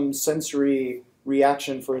gets some sensory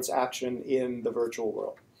reaction for its action in the virtual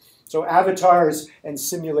world. So avatars and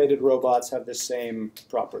simulated robots have the same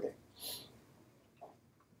property.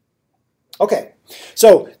 Okay,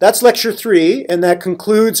 so that's lecture 3, and that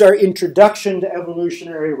concludes our introduction to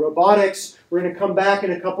evolutionary robotics. We're going to come back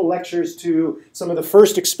in a couple lectures to some of the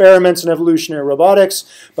first experiments in evolutionary robotics,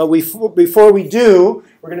 but before we do,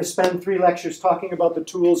 we're going to spend 3 lectures talking about the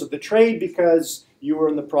tools of the trade, because you are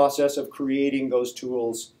in the process of creating those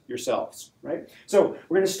tools yourselves, right? So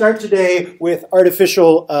we're going to start today with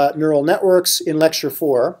artificial neural networks in lecture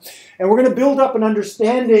 4, and we're going to build up an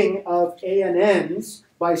understanding of ANNs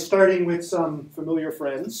by starting with some familiar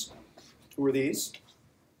friends. Who are these?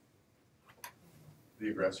 The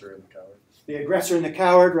aggressor and the coward. The aggressor and the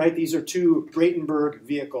coward, right? These are 2 Bratenberg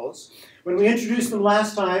vehicles. When we introduced them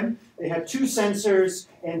last time, they had 2 sensors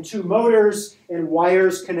and 2 motors and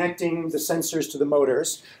wires connecting the sensors to the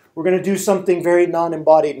motors. We're going to do something very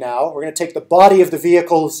non-embodied now. We're going to take the body of the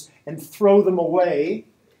vehicles and throw them away.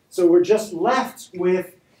 So we're just left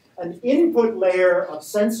with an input layer of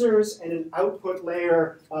sensors and an output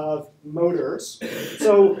layer of motors.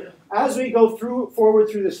 So as we go forward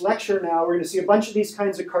through this lecture now, we're going to see a bunch of these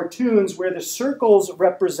kinds of cartoons where the circles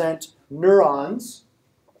represent neurons.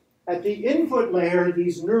 At the input layer,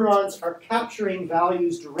 these neurons are capturing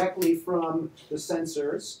values directly from the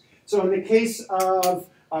sensors. So in the case of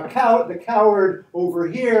the coward over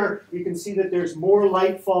here, you can see that there's more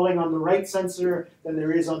light falling on the right sensor than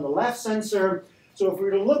there is on the left sensor. So if we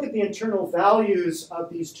were to look at the internal values of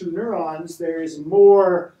these 2 neurons, there's a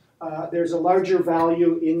larger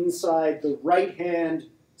value inside the right-hand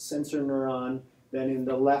sensor neuron than in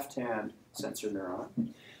the left-hand sensor neuron.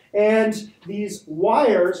 And these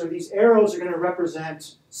wires, or these arrows, are going to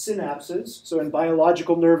represent synapses. So in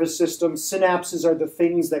biological nervous systems, synapses are the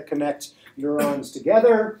things that connect neurons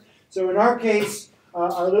together. So in our case,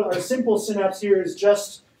 our simple synapse here is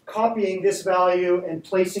just copying this value and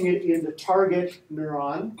placing it in the target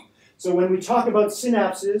neuron. So when we talk about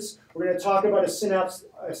synapses, we're going to talk about a synapse.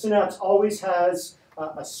 A synapse always has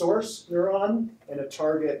a source neuron and a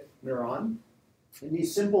target neuron. In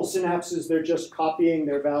these simple synapses, they're just copying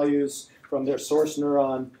their values from their source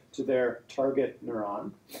neuron to their target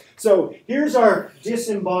neuron. So here's our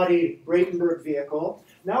disembodied Bratenberg vehicle.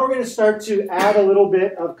 Now we're going to start to add a little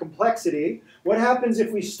bit of complexity. What happens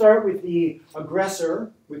if we start with the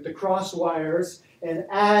aggressor, with the cross wires, and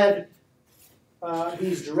add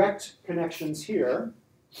these direct connections here?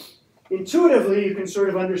 Intuitively, you can sort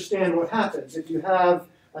of understand what happens. If you have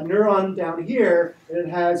a neuron down here and it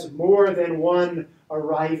has more than one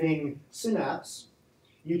arriving synapse,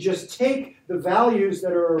 you just take the values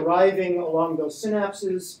that are arriving along those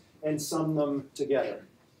synapses and sum them together.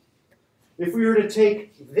 If we were to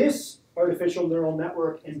take this artificial neural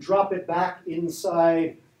network and drop it back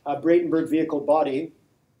inside a Bratenberg vehicle body,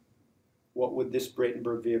 what would this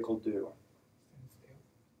Bratenberg vehicle do?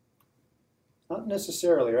 Not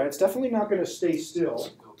necessarily, right? It's definitely not going to stay still.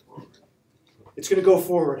 Go forward. It's going to go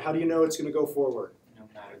forward. How do you know it's going to go forward? No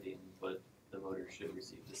matter the input, the motor should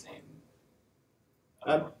receive the same.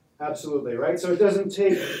 Absolutely, right? So it doesn't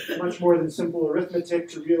take much more than simple arithmetic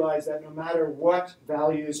to realize that no matter what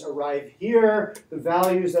values arrive here, the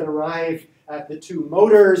values that arrive at the two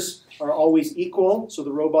motors are always equal, so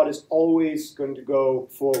the robot is always going to go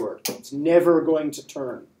forward. It's never going to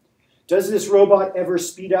turn. Does this robot ever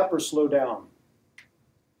speed up or slow down?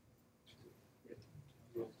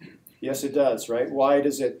 Yes, it does, right? Why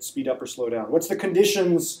does it speed up or slow down? What's the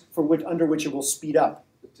conditions for under which it will speed up?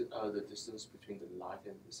 The distance between the light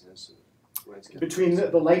and the sensor. Between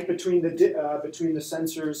the light between the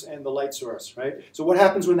sensors and the light source, right? So what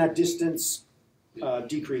happens when that distance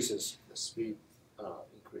decreases? The speed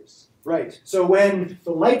increase. Right. So when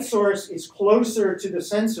the light source is closer to the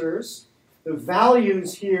sensors, the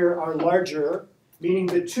values here are larger, meaning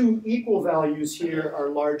the two equal values here are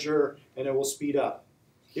larger, and it will speed up.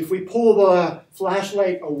 If we pull the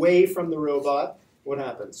flashlight away from the robot, what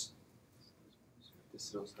happens? It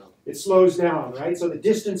slows down. It slows down, right? So the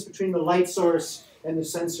distance between the light source and the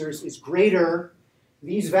sensors is greater.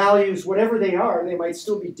 These values, whatever they are, they might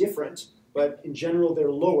still be different, but in general they're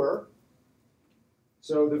lower.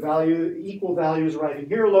 So the equal values arriving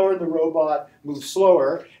here are lower, and the robot moves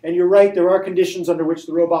slower. And you're right, there are conditions under which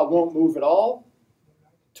the robot won't move at all.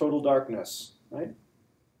 Total darkness, right?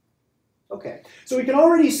 Okay, so we can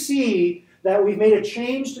already see that we've made a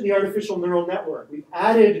change to the artificial neural network. We've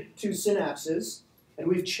added two synapses, and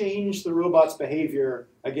we've changed the robot's behavior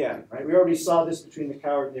again, right? We already saw this between the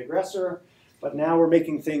coward and the aggressor, but now we're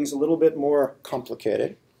making things a little bit more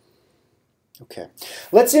complicated. Okay,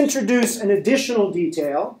 let's introduce an additional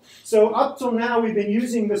detail. So up till now, we've been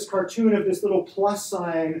using this cartoon of this little plus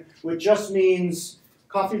sign, which just means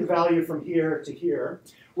copy the value from here to here.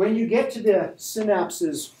 When you get to the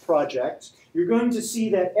synapses project, you're going to see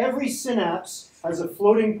that every synapse has a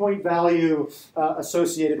floating point value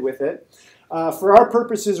associated with it. For our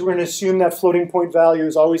purposes, we're going to assume that floating point value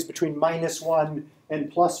is always between -1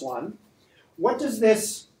 and +1. What does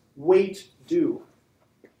this weight do?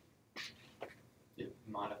 It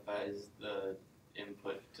modifies the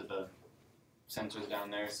input to the sensors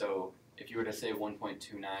down there. So if you were to say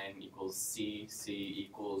 1.29 equals C, C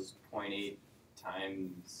equals 0.8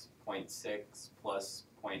 times 0.6 plus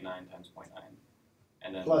 0.9 times 0.9.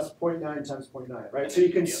 And then Plus 0.9 times 0.9, right? So you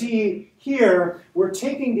can see here, we're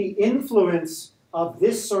taking the influence of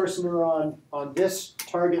this source neuron on this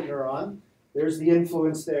target neuron. There's the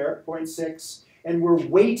influence there, 0.6. And we're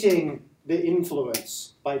weighting the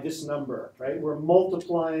influence by this number, right? We're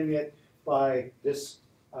multiplying it by this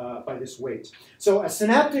weight. So a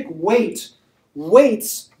synaptic weight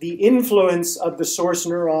weights the influence of the source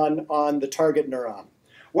neuron on the target neuron.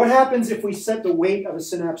 What happens if we set the weight of a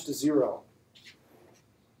synapse to 0?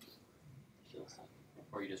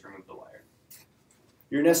 or you just remove the wire.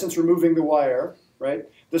 You're in essence removing the wire, right?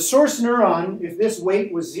 The source neuron, if this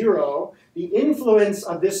weight was 0, the influence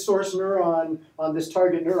of this source neuron on this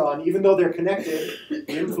target neuron, even though they're connected, the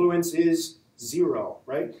influence is 0,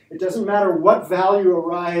 right? It doesn't matter what value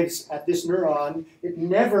arrives at this neuron, it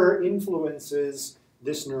never influences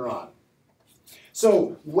this neuron.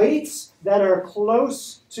 So weights that are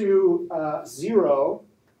close to 0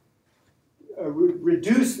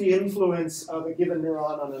 reduce the influence of a given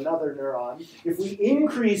neuron on another neuron. If we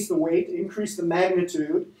increase the weight, increase the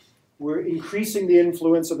magnitude, we're increasing the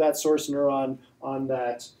influence of that source neuron on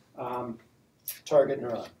that target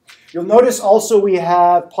neuron. You'll notice also we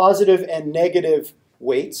have positive and negative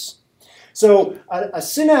weights. So a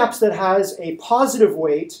synapse that has a positive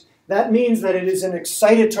weight, that means that it is an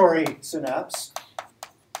excitatory synapse.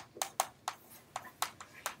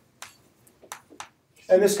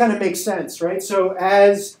 And this kind of makes sense, right? So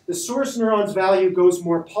as the source neuron's value goes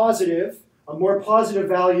more positive, a more positive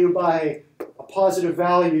value by a positive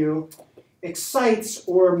value excites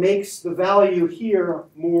or makes the value here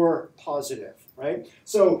more positive, right?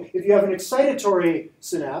 So if you have an excitatory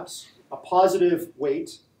synapse, a positive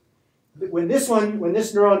weight, when this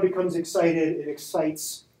neuron becomes excited, it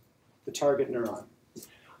excites the target neuron.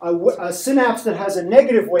 A synapse that has a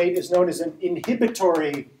negative weight is known as an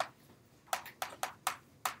inhibitory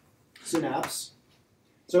synapse.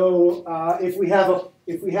 So if we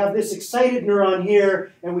have this excited neuron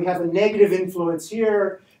here and we have a negative influence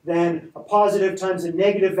here, then a positive times a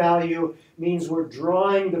negative value means we're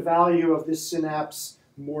drawing the value of this synapse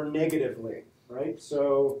more negatively, right?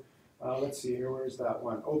 So let's see here, where's that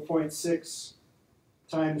one? 0.6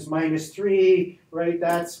 times -3, right?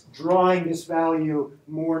 That's drawing this value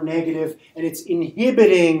more negative, and it's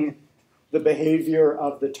inhibiting the behavior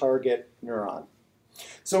of the target neuron.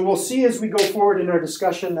 So we'll see as we go forward in our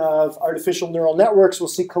discussion of artificial neural networks, we'll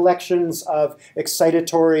see collections of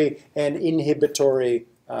excitatory and inhibitory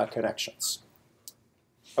connections.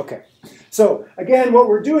 Okay, so again, what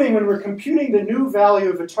we're doing when we're computing the new value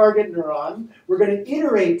of a target neuron, we're going to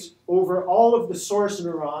iterate over all of the source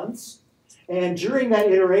neurons. And during that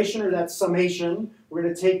iteration or that summation, we're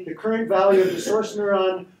going to take the current value of the source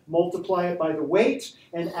neuron, multiply it by the weight,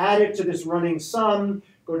 and add it to this running sum.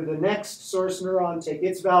 Go to the next source neuron, take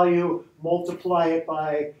its value, multiply it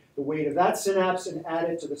by the weight of that synapse, and add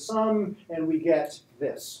it to the sum, and we get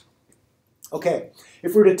this. Okay,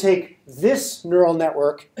 if we were to take this neural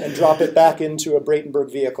network and drop it back into a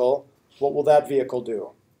Bratenberg vehicle, what will that vehicle do?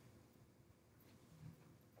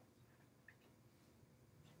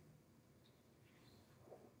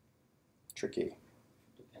 Tricky.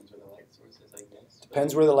 Depends where the light source is, I guess.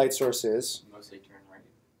 Depends where the light source is. Mostly turn right.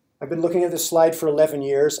 I've been looking at this slide for 11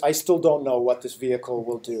 years. I still don't know what this vehicle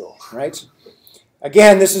will do, right?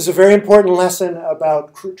 Again, this is a very important lesson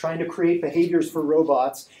about trying to create behaviors for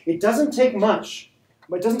robots. It doesn't take much.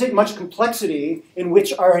 It doesn't take much complexity in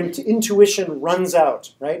which our intuition runs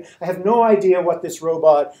out, right? I have no idea what this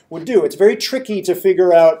robot would do. It's very tricky to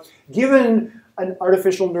figure out, given an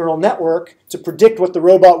artificial neural network, to predict what the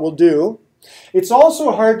robot will do. It's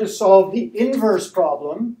also hard to solve the inverse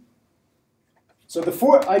problem. So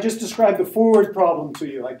I just described the forward problem to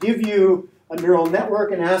you. I give you a neural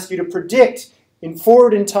network and ask you to predict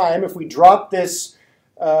forward in time, if we drop this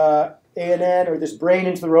ANN or this brain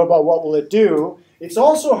into the robot, what will it do? It's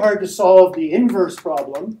also hard to solve the inverse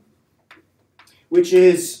problem, which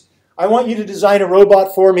is, I want you to design a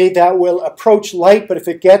robot for me that will approach light, but if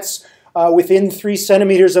it gets within 3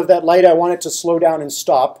 centimeters of that light, I want it to slow down and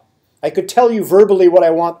stop. I could tell you verbally what I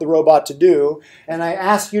want the robot to do, and I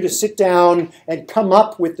ask you to sit down and come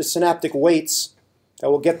up with the synaptic weights that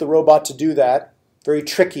will get the robot to do that. Very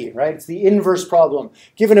tricky, right? It's the inverse problem.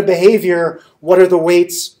 Given a behavior, what are the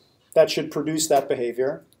weights that should produce that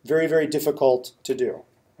behavior? Very, very difficult to do,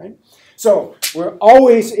 right? So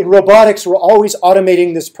in robotics, we're always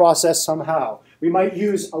automating this process somehow. We might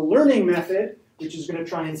use a learning method, which is going to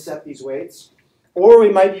try and set these weights. Or we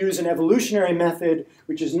might use an evolutionary method,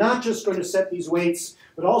 which is not just going to set these weights,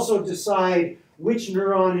 but also decide which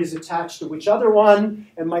neuron is attached to which other one,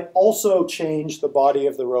 and might also change the body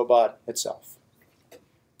of the robot itself.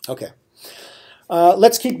 Okay,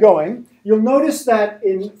 let's keep going. You'll notice that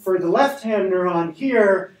for the left-hand neuron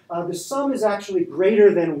here, the sum is actually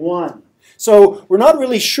greater than 1. So we're not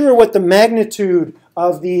really sure what the magnitude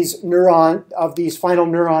of these final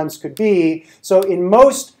neurons could be. So in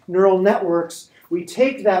most neural networks, we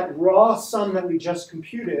take that raw sum that we just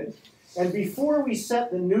computed, and before we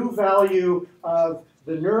set the new value of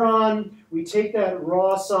the neuron, we take that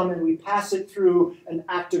raw sum and we pass it through an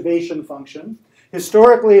activation function.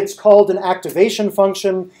 Historically, it's called an activation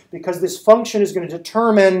function because this function is going to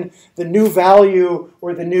determine the new value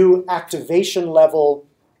or the new activation level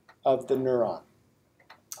of the neuron.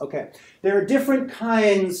 Okay, there are different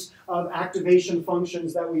kinds of activation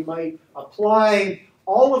functions that we might apply.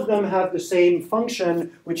 All of them have the same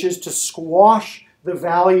function, which is to squash the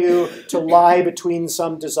value to lie between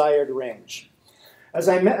some desired range. As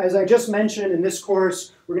I just mentioned in this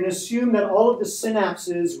course, we're going to assume that all of the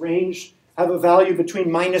synapses have a value between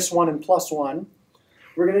 -1 and +1.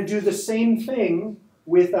 We're going to do the same thing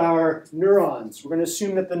with our neurons. We're going to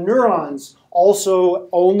assume that the neurons also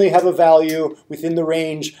only have a value within the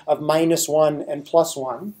range of -1 and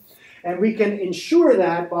 +1. And we can ensure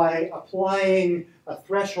that by applying a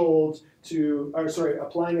threshold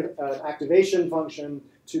applying an activation function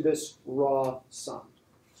to this raw sum.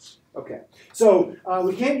 Okay, so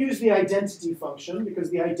we can't use the identity function because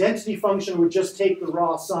the identity function would just take the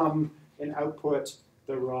raw sum and output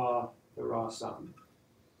the raw sum.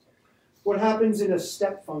 What happens in a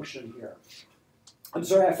step function here? I'm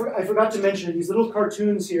sorry, I forgot to mention these little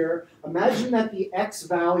cartoons here. Imagine that the x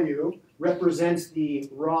value represents the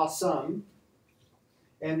raw sum,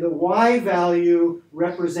 and the y value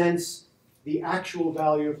represents the actual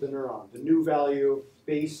value of the neuron, the new value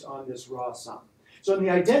based on this raw sum. So in the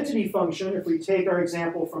identity function, if we take our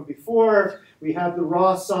example from before, we have the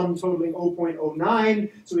raw sum totaling 0.09.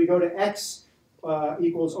 So we go to x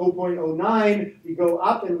equals 0.09. We go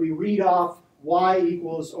up and we read off y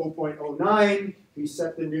equals 0.09. We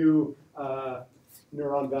set the new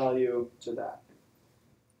neuron value to that.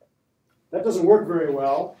 That doesn't work very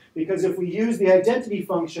well, because if we use the identity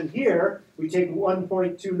function here, we take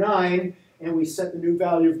 1.29 and we set the new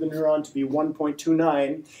value of the neuron to be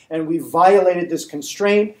 1.29, and we violated this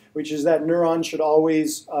constraint, which is that neurons should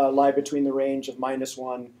always lie between the range of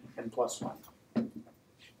 -1 and +1.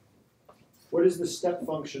 What does the step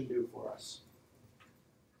function do for us?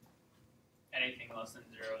 Anything less than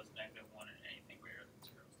 0 is -1, and anything greater than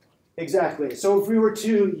 0 is 1. Exactly. So if we were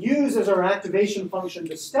to use as our activation function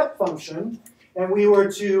the step function, and we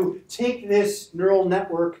were to take this neural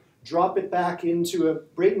network, drop it back into a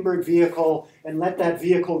Bratenberg vehicle, and let that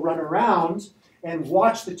vehicle run around, and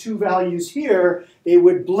watch the two values here, they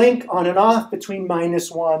would blink on and off between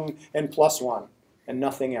 -1 and +1, and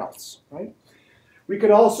nothing else, right? We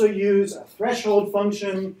could also use a threshold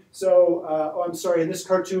function. So, I'm sorry, in this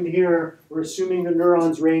cartoon here, we're assuming the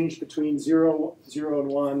neurons range between 0 and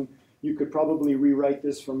 1. You could probably rewrite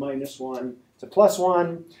this from -1 to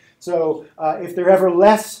 +1. So if they're ever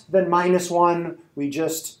less than -1, we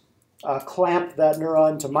just clamp that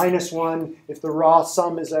neuron to -1. If the raw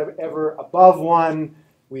sum is ever above 1,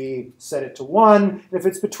 we set it to 1. And if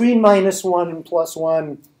it's between -1 and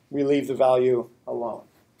 +1, we leave the value alone.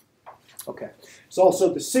 Okay. There's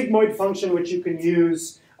also the sigmoid function, which you can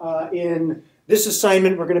use in this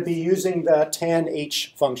assignment. We're going to be using the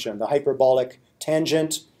tan-h function, the hyperbolic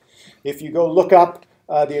tangent. If you go look up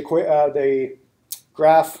the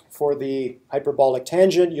graph for the hyperbolic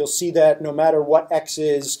tangent, you'll see that no matter what x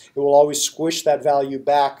is, it will always squish that value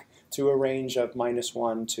back to a range of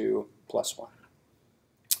 -1 to +1.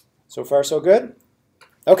 So far, so good?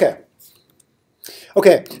 Okay.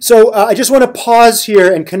 Okay, so I just want to pause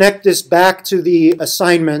here and connect this back to the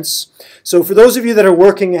assignments. So for those of you that are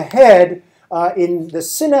working ahead, in the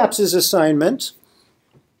synapses assignment,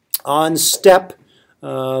 on step,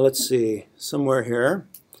 let's see, somewhere here,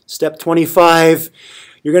 step 25,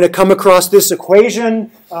 you're going to come across this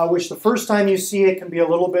equation, which the first time you see it can be a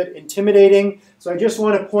little bit intimidating. So I just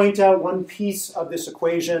want to point out one piece of this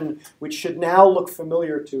equation, which should now look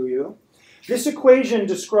familiar to you. This equation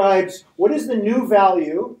describes what is the new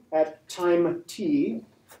value at time t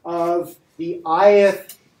of the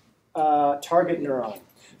ith target neuron.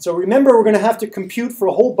 So remember, we're going to have to compute for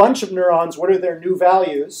a whole bunch of neurons what are their new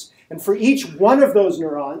values. And for each one of those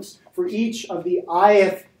neurons, for each of the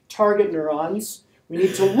ith target neurons, we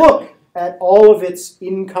need to look at all of its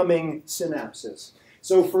incoming synapses.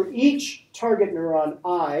 So for each target neuron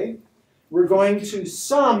I, we're going to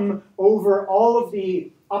sum over all of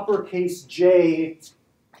the uppercase J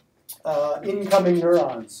incoming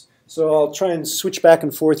neurons. So I'll try and switch back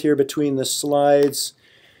and forth here between the slides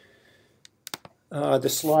and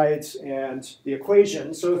the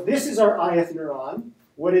equation. So if this is our ith neuron,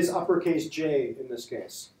 what is uppercase J in this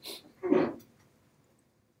case?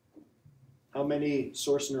 How many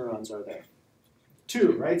source neurons are there?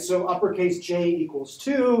 2, right? So uppercase J equals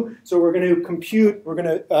 2. So we're going to compute, we're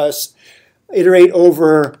going to iterate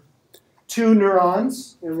over 2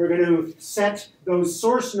 neurons, and we're going to set those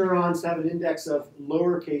source neurons to have an index of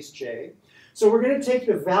lowercase j. So we're going to take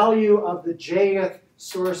the value of the jth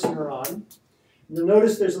source neuron. You'll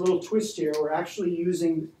notice there's a little twist here. We're actually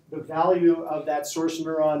using the value of that source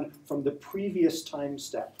neuron from the previous time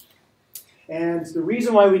step. And the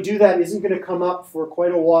reason why we do that isn't going to come up for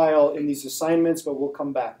quite a while in these assignments, but we'll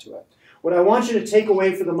come back to it. What I want you to take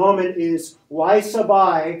away for the moment is y sub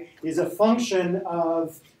I is a function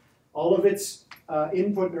of all of its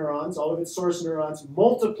input neurons, all of its source neurons,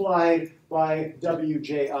 multiplied by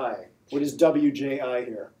wji. What is wji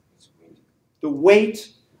here? The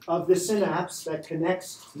weight of the synapse that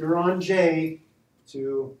connects neuron J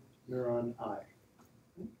to neuron I.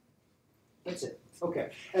 That's it.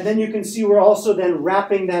 Okay. And then you can see we're also then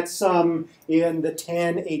wrapping that sum in the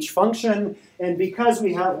tan-h function. And because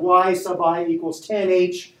we have y sub I equals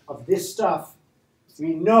tan-h of this stuff,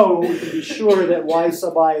 we know, we can be sure that y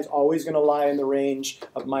sub I is always going to lie in the range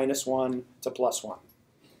of -1 to +1.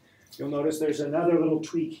 You'll notice there's another little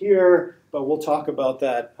tweak here, but we'll talk about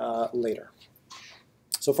that later.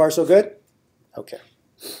 So far, so good? Okay.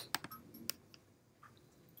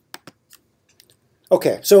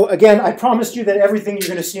 Okay, so again, I promised you that everything you're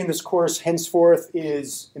going to see in this course henceforth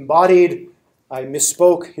is embodied. I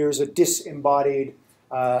misspoke. Here's a disembodied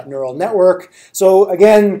neural network. So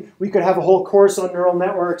again, we could have a whole course on neural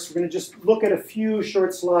networks. We're going to just look at a few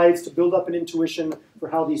short slides to build up an intuition for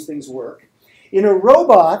how these things work. In a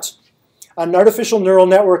robot, an artificial neural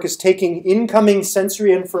network is taking incoming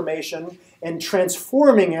sensory information and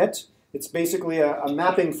transforming it. It's basically a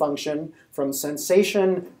mapping function from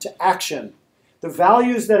sensation to action. The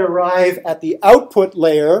values that arrive at the output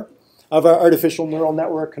layer of our artificial neural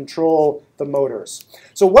network control the motors.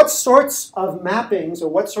 So what sorts of mappings or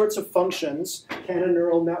what sorts of functions can a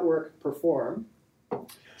neural network perform?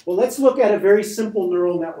 Well, let's look at a very simple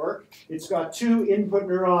neural network. It's got 2 input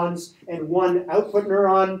neurons and 1 output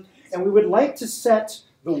neuron. And we would like to set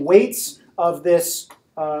the weights of this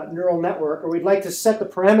neural network, or we'd like to set the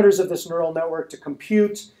parameters of this neural network to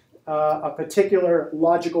compute a particular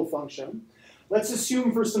logical function. Let's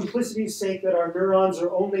assume for simplicity's sake that our neurons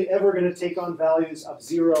are only ever going to take on values of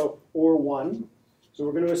 0 or 1. So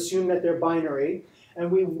we're going to assume that they're binary. And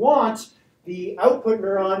we want the output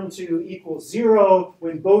neuron to equal 0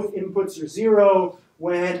 when both inputs are 0.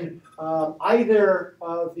 When either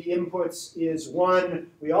of the inputs is 1,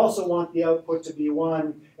 we also want the output to be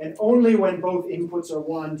 1. And only when both inputs are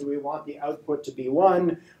 1 do we want the output to be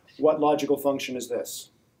 1. What logical function is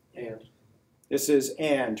this? And. This is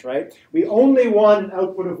AND, right? We only want an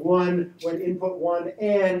output of 1 when input 1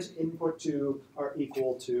 and input 2 are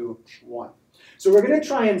equal to 1. So we're going to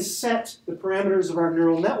try and set the parameters of our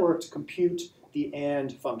neural network to compute the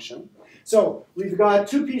AND function. So we've got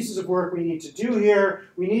 2 pieces of work we need to do here.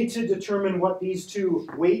 We need to determine what these 2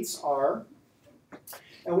 weights are.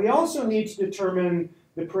 And we also need to determine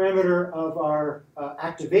the parameter of our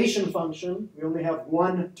activation function. We only have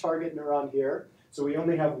 1 target neuron here. So we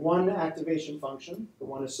only have 1 activation function, the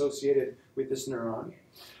one associated with this neuron.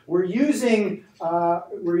 We're using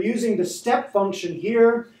the step function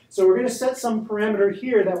here. So we're going to set some parameter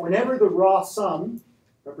here that whenever the raw sum,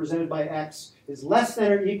 represented by x, is less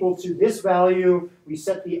than or equal to this value, we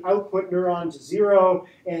set the output neuron to 0.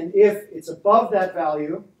 And if it's above that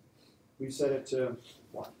value, we set it to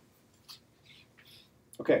 1.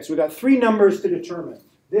 Okay, so we've got 3 numbers to determine.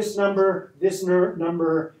 This number,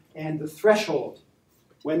 and the threshold.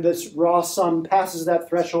 When this raw sum passes that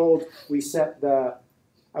threshold, we set the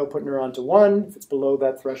output neuron to 1. If it's below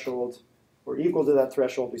that threshold or equal to that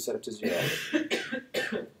threshold, we set it to 0.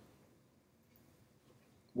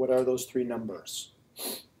 What are those 3 numbers?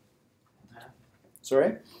 1/2.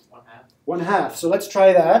 Sorry? 1/2. 1/2. So let's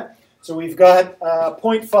try that. So we've got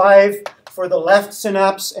 0.5 for the left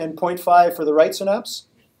synapse and 0.5 for the right synapse.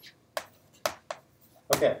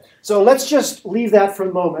 Okay, so let's just leave that for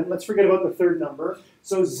a moment. Let's forget about the third number.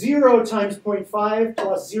 So 0 times 0.5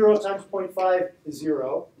 plus 0 times 0.5 is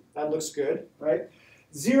 0. That looks good, right?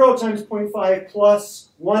 0 times 0.5 plus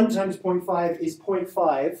 1 times 0.5 is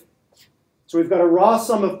 0.5. So we've got a raw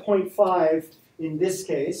sum of 0.5 in this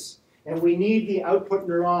case, and we need the output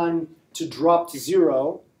neuron to drop to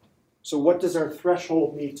 0. So what does our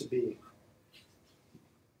threshold need to be?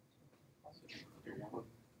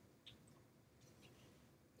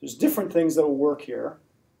 There's different things that will work here.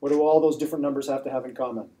 What do all those different numbers have to have in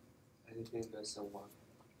common? Anything less than 1.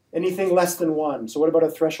 Anything less than 1. So what about a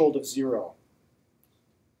threshold of 0?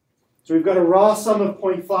 So we've got a raw sum of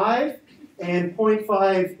 0.5, and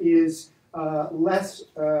 0.5 is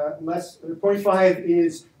 0.5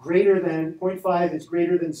 is greater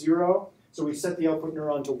than 0. So we set the output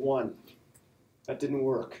neuron to 1. That didn't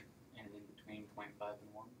work. Anything between 0.5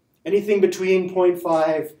 and 1? Anything between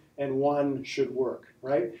 0.5 and 1 should work,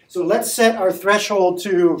 right? So let's set our threshold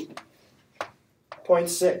to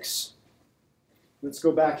 0.6. Let's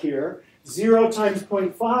go back here. 0 times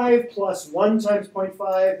 0.5 plus 1 times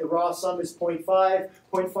 0.5, the raw sum is 0.5.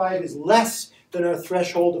 0.5 is less than our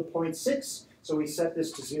threshold of 0.6, so we set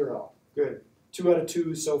this to 0. Good. 2 out of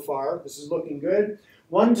 2 so far. This is looking good.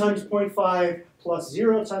 1 times 0.5 plus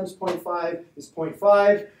 0 times 0.5 is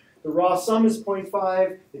 0.5. The raw sum is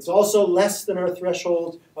 0.5. It's also less than our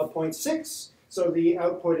threshold of 0.6, so the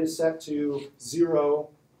output is set to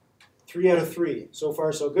 0. 3 out of 3. So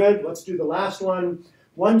far, so good. Let's do the last one.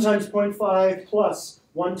 1 times 0.5 plus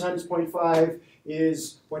 1 times 0.5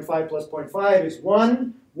 is 0.5 plus 0.5 is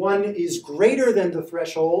 1. 1 is greater than the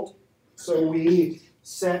threshold, so we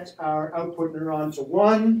set our output neuron to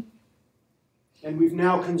 1. And we've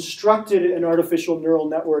now constructed an artificial neural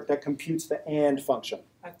network that computes the AND function.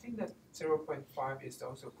 I think that 0.5 is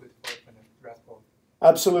also good for kind of threshold.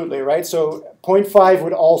 Absolutely, right? So 0.5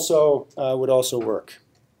 would also work.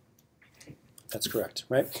 That's correct,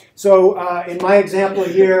 right? So in my example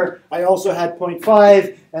here, I also had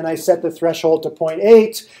 0.5, and I set the threshold to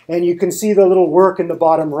 0.8. And you can see the little work in the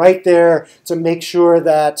bottom right there to make sure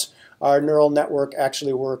that our neural network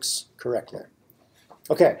actually works correctly.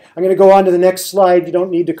 Okay, I'm going to go on to the next slide. You don't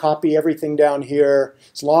need to copy everything down here,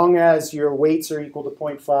 as long as your weights are equal to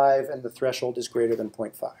 0.5 and the threshold is greater than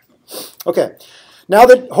 0.5. Okay, now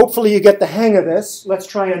that hopefully you get the hang of this, let's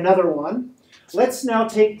try another one. Let's now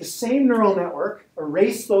take the same neural network,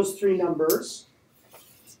 erase those 3 numbers,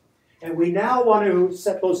 And we now want to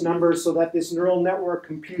set those numbers so that this neural network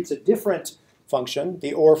computes a different function,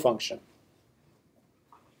 the OR function.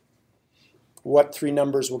 What three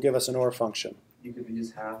numbers will give us an OR function? You could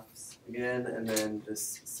use halves again, and then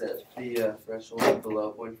just set the threshold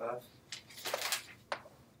below 0.5.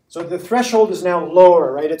 So the threshold is now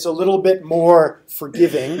lower, right? It's a little bit more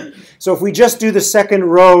forgiving. So if we just do the second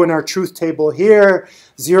row in our truth table here,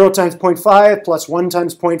 0 times 0.5 plus 1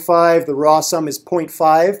 times 0.5, the raw sum is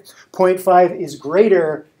 0.5. 0.5 is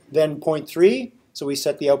greater than 0.3, so we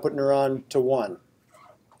set the output neuron to 1.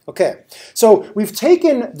 Okay, so we've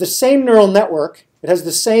taken the same neural network. It has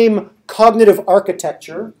the same cognitive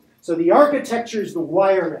architecture. So the architecture is the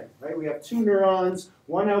wiring, right? We have two neurons,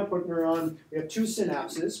 one output neuron, we have two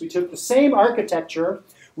synapses. We took the same architecture,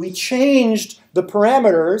 we changed the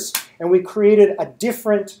parameters, and we created a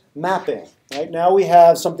different mapping. Right? Now we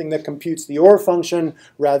have something that computes the OR function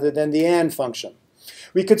rather than the AND function.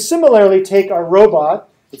 We could similarly take our robot,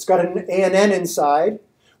 it's got an ANN inside,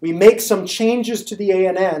 we make some changes to the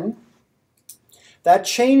ANN. That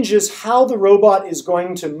changes how the robot is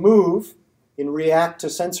going to move and react to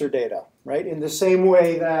sensor data, right? In the same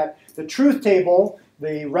way that the truth table,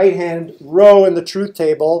 the right-hand row in the truth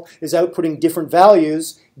table, is outputting different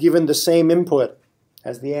values given the same input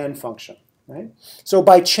as the AND function, right? So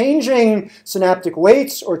by changing synaptic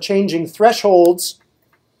weights or changing thresholds,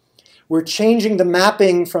 we're changing the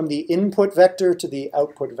mapping from the input vector to the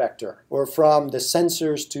output vector, or from the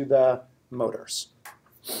sensors to the motors.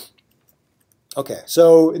 Okay,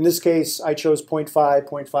 so in this case, I chose 0.5,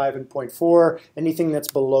 0.5, and 0.4. Anything that's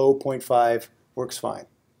below 0.5 works fine.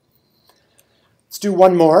 Let's do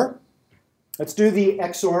one more. Let's do the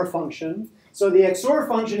XOR function. So the XOR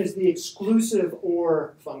function is the exclusive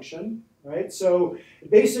OR function, right? So it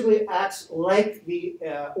basically acts like the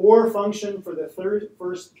OR function for the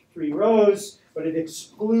first three rows, but it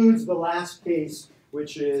excludes the last case,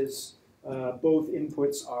 which is both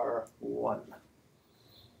inputs are 1.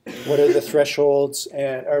 What are the thresholds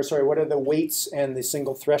and, or sorry, what are the weights and the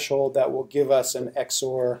single threshold that will give us an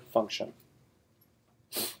XOR function?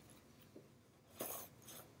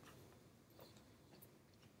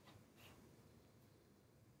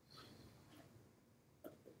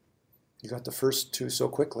 You got the first two so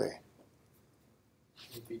quickly.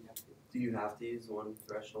 Do you have to use one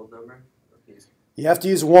threshold number? You have to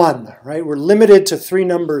use one, right? We're limited to 3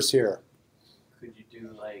 numbers here. Could you do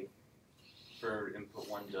like, for input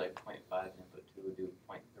 1 do like 0.5, input 2 would do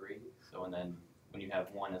 0.3? So and then when you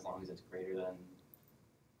have 1, as long as it's greater than...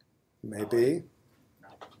 Maybe.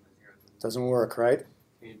 Doesn't work, right?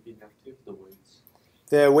 It'd be negative, the weights.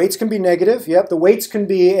 The weights can be negative. Yep, the weights can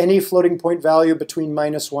be any floating point value between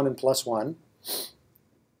 -1 and +1.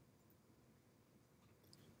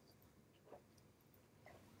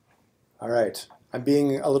 All right, I'm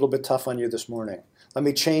being a little bit tough on you this morning. Let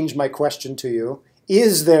me change my question to you.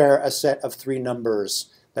 Is there a set of 3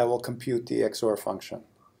 numbers that will compute the XOR function?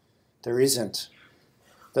 There isn't.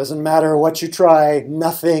 Doesn't matter what you try,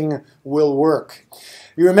 nothing will work.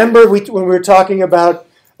 You remember when we were talking about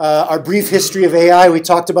our brief history of AI, we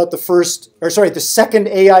talked about the second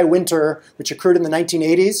AI winter, which occurred in the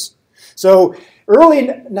 1980s. So early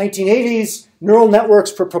 1980s, neural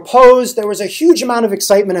networks were proposed. There was a huge amount of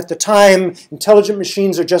excitement at the time. Intelligent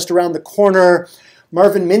machines are just around the corner.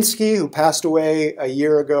 Marvin Minsky, who passed away a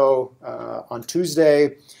year ago on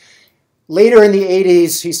Tuesday, later in the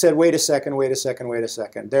 80s, he said, wait a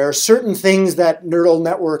second. There are certain things that neural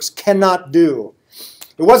networks cannot do.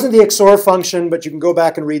 It wasn't the XOR function, but you can go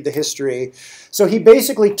back and read the history. So he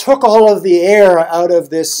basically took all of the air out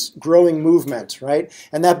of this growing movement, right?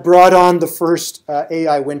 And that brought on the first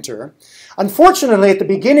AI winter. Unfortunately, at the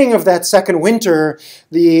beginning of that second winter,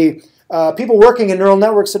 the people working in neural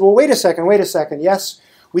networks said, well, wait a second. Yes,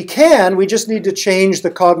 we can. We just need to change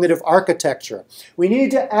the cognitive architecture. We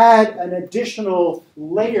need to add an additional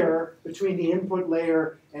layer between the input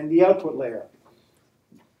layer and the output layer.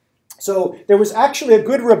 So there was actually a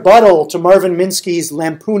good rebuttal to Marvin Minsky's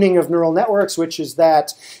lampooning of neural networks, which is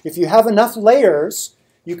that if you have enough layers,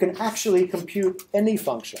 you can actually compute any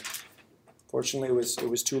function. Fortunately, it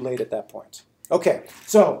was too late at that point. Okay,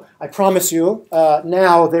 so I promise you,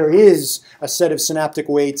 now there is a set of synaptic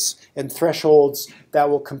weights and thresholds that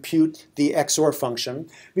will compute the XOR function.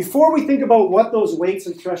 Before we think about what those weights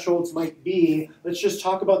and thresholds might be, let's just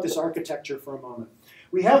talk about this architecture for a moment.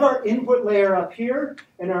 We have our input layer up here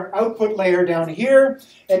and our output layer down here.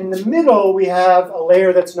 And in the middle, we have a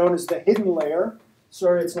layer that's known as the hidden layer.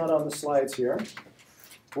 Sorry, it's not on the slides here.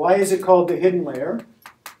 Why is it called the hidden layer?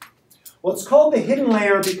 Well, it's called the hidden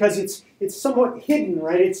layer because it's somewhat hidden,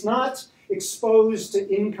 right? It's not exposed to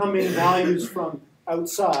incoming values from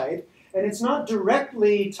outside. and it's not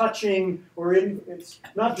directly touching it's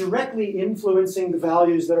not directly influencing the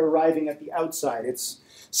values that are arriving at the outside. It's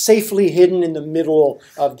safely hidden in the middle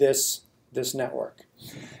of this network.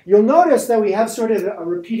 You'll notice that we have sort of a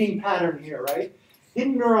repeating pattern here, right?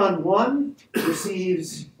 Hidden neuron 1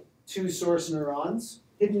 receives 2 source neurons.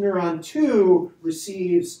 Hidden neuron 2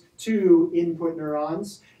 receives 2 input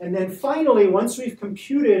neurons. And then finally, once we've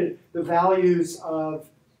computed the values of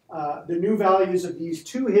the new values of these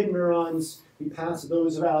 2 hidden neurons, we pass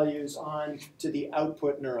those values on to the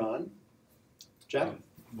output neuron. Jeff?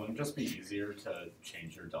 Wouldn't it just be easier to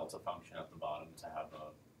change your delta function at the bottom to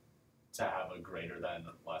have a greater than,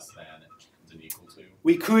 less than, and equal to?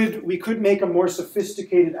 We could make a more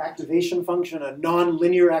sophisticated activation function, a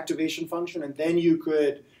non-linear activation function, and then you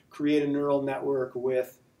could create a neural network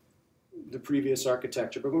with the previous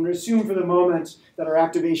architecture. But we're going to assume for the moment that our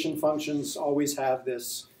activation functions always have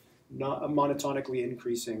this monotonically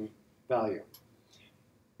increasing value.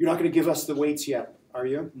 You're not going to give us the weights yet, are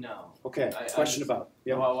you? No. Okay, question about.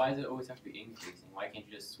 Yeah. Well, why does it always have to be increasing? Why can't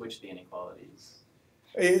you just switch the inequalities?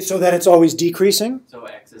 So that it's always decreasing? So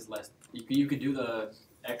x is less. You could do the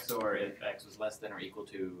XOR if x was less than or equal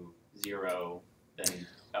to 0, then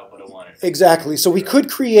output a 1. Exactly. So we could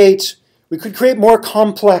create more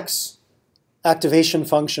complex activation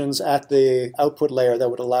functions at the output layer that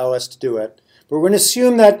would allow us to do it. But we're going to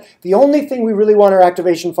assume that the only thing we really want our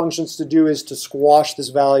activation functions to do is to squash this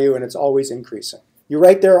value, and it's always increasing. You're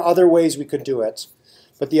right, there are other ways we could do it.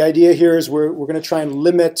 But the idea here is we're going to try and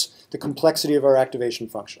limit the complexity of our activation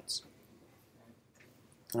functions.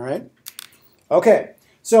 All right? Okay,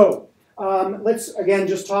 so let's again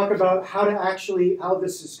just talk about how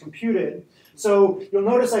this is computed. So you'll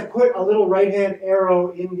notice I put a little right-hand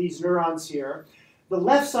arrow in these neurons here. The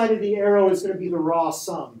left side of the arrow is going to be the raw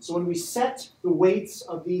sum. So when we set the weights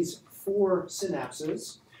of these 4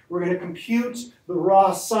 synapses, we're going to compute the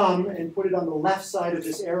raw sum and put it on the left side of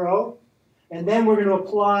this arrow. And then we're going to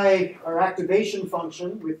apply our activation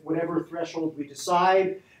function with whatever threshold we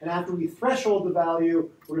decide. And after we threshold the value,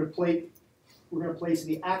 we're going to place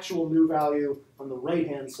the actual new value on the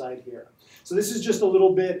right-hand side here. So this is just a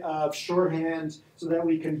little bit of shorthand so that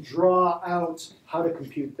we can draw out how to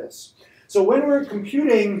compute this. So when we're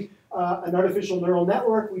computing an artificial neural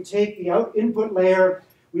network, we take the input layer,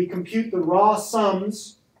 we compute the raw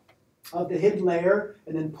sums of the hidden layer,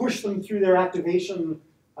 and then push them through their activation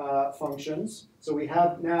functions. So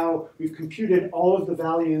we've computed all of the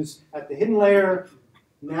values at the hidden layer.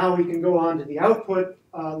 Now we can go on to the output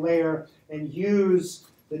layer and use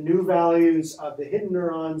the new values of the hidden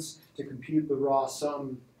neurons to compute the raw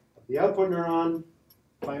sum of the output neuron.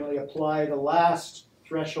 Finally, apply the last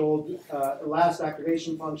threshold, last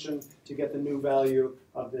activation function to get the new value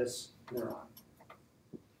of this neuron.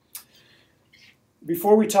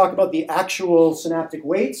 Before we talk about the actual synaptic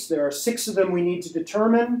weights, there are 6 of them we need to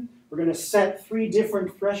determine. We're going to set 3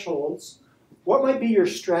 different thresholds. What might be your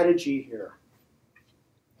strategy here?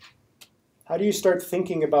 How do you start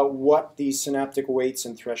thinking about what these synaptic weights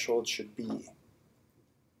and thresholds should be?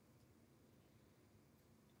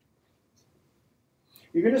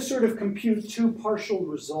 You're going to sort of compute 2 partial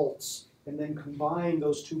results and then combine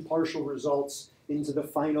those 2 partial results into the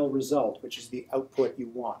final result, which is the output you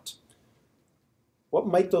want. What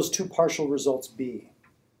might those 2 partial results be?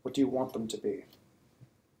 What do you want them to be?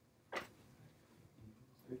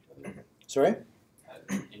 Sorry?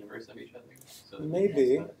 Inverse of each other. So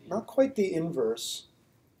Maybe. Not quite the inverse.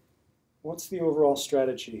 What's the overall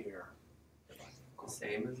strategy here? The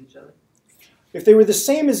same as each other? If they were the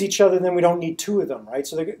same as each other, then we don't need 2 of them, right?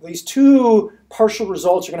 So these 2 partial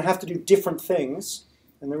results are going to have to do different things,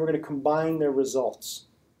 and then we're going to combine their results.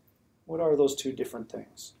 What are those 2 different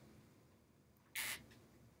things?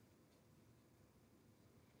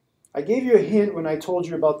 I gave you a hint when I told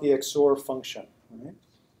you about the XOR function, right?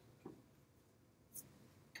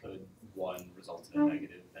 Could one result in a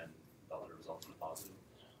negative and the other result in a positive?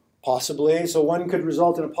 Possibly. So one could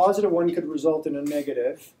result in a positive, one could result in a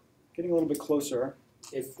negative. Getting a little bit closer.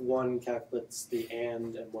 If one calculates the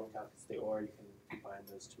and one calculates the or, you can combine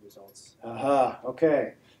those 2 results. Aha,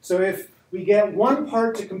 okay. So if we get one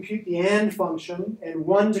part to compute the and function and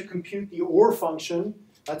one to compute the or function,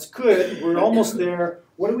 that's good. We're almost there.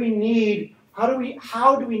 What do we need? How do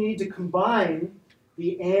we need to combine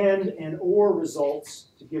the and or results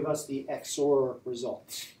to give us the XOR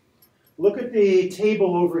results? Look at the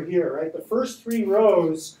table over here, right? The first 3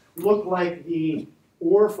 rows look like the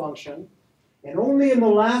or function, and only in the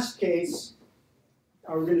last case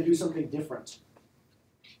are we going to do something different.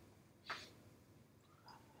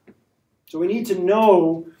 So we need to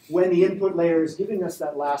know when the input layer is giving us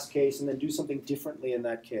that last case and then do something differently in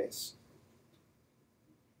that case.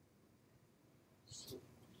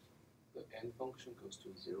 AND function goes to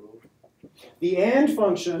 0. The AND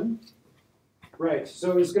function, right,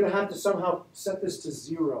 so he's going to have to somehow set this to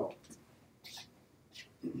 0.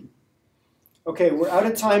 Okay, we're out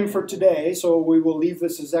of time for today, so we will leave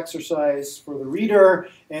this as exercise for the reader,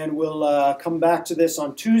 and we'll come back to this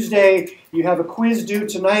on Tuesday. You have a quiz due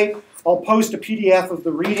tonight. I'll post a PDF of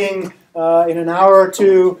the reading in an hour or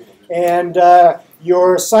two, and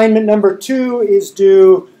your assignment number 2 is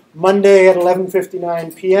due Monday at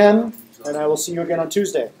 11:59 p.m., and I will see you again on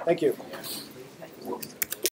Tuesday. Thank you.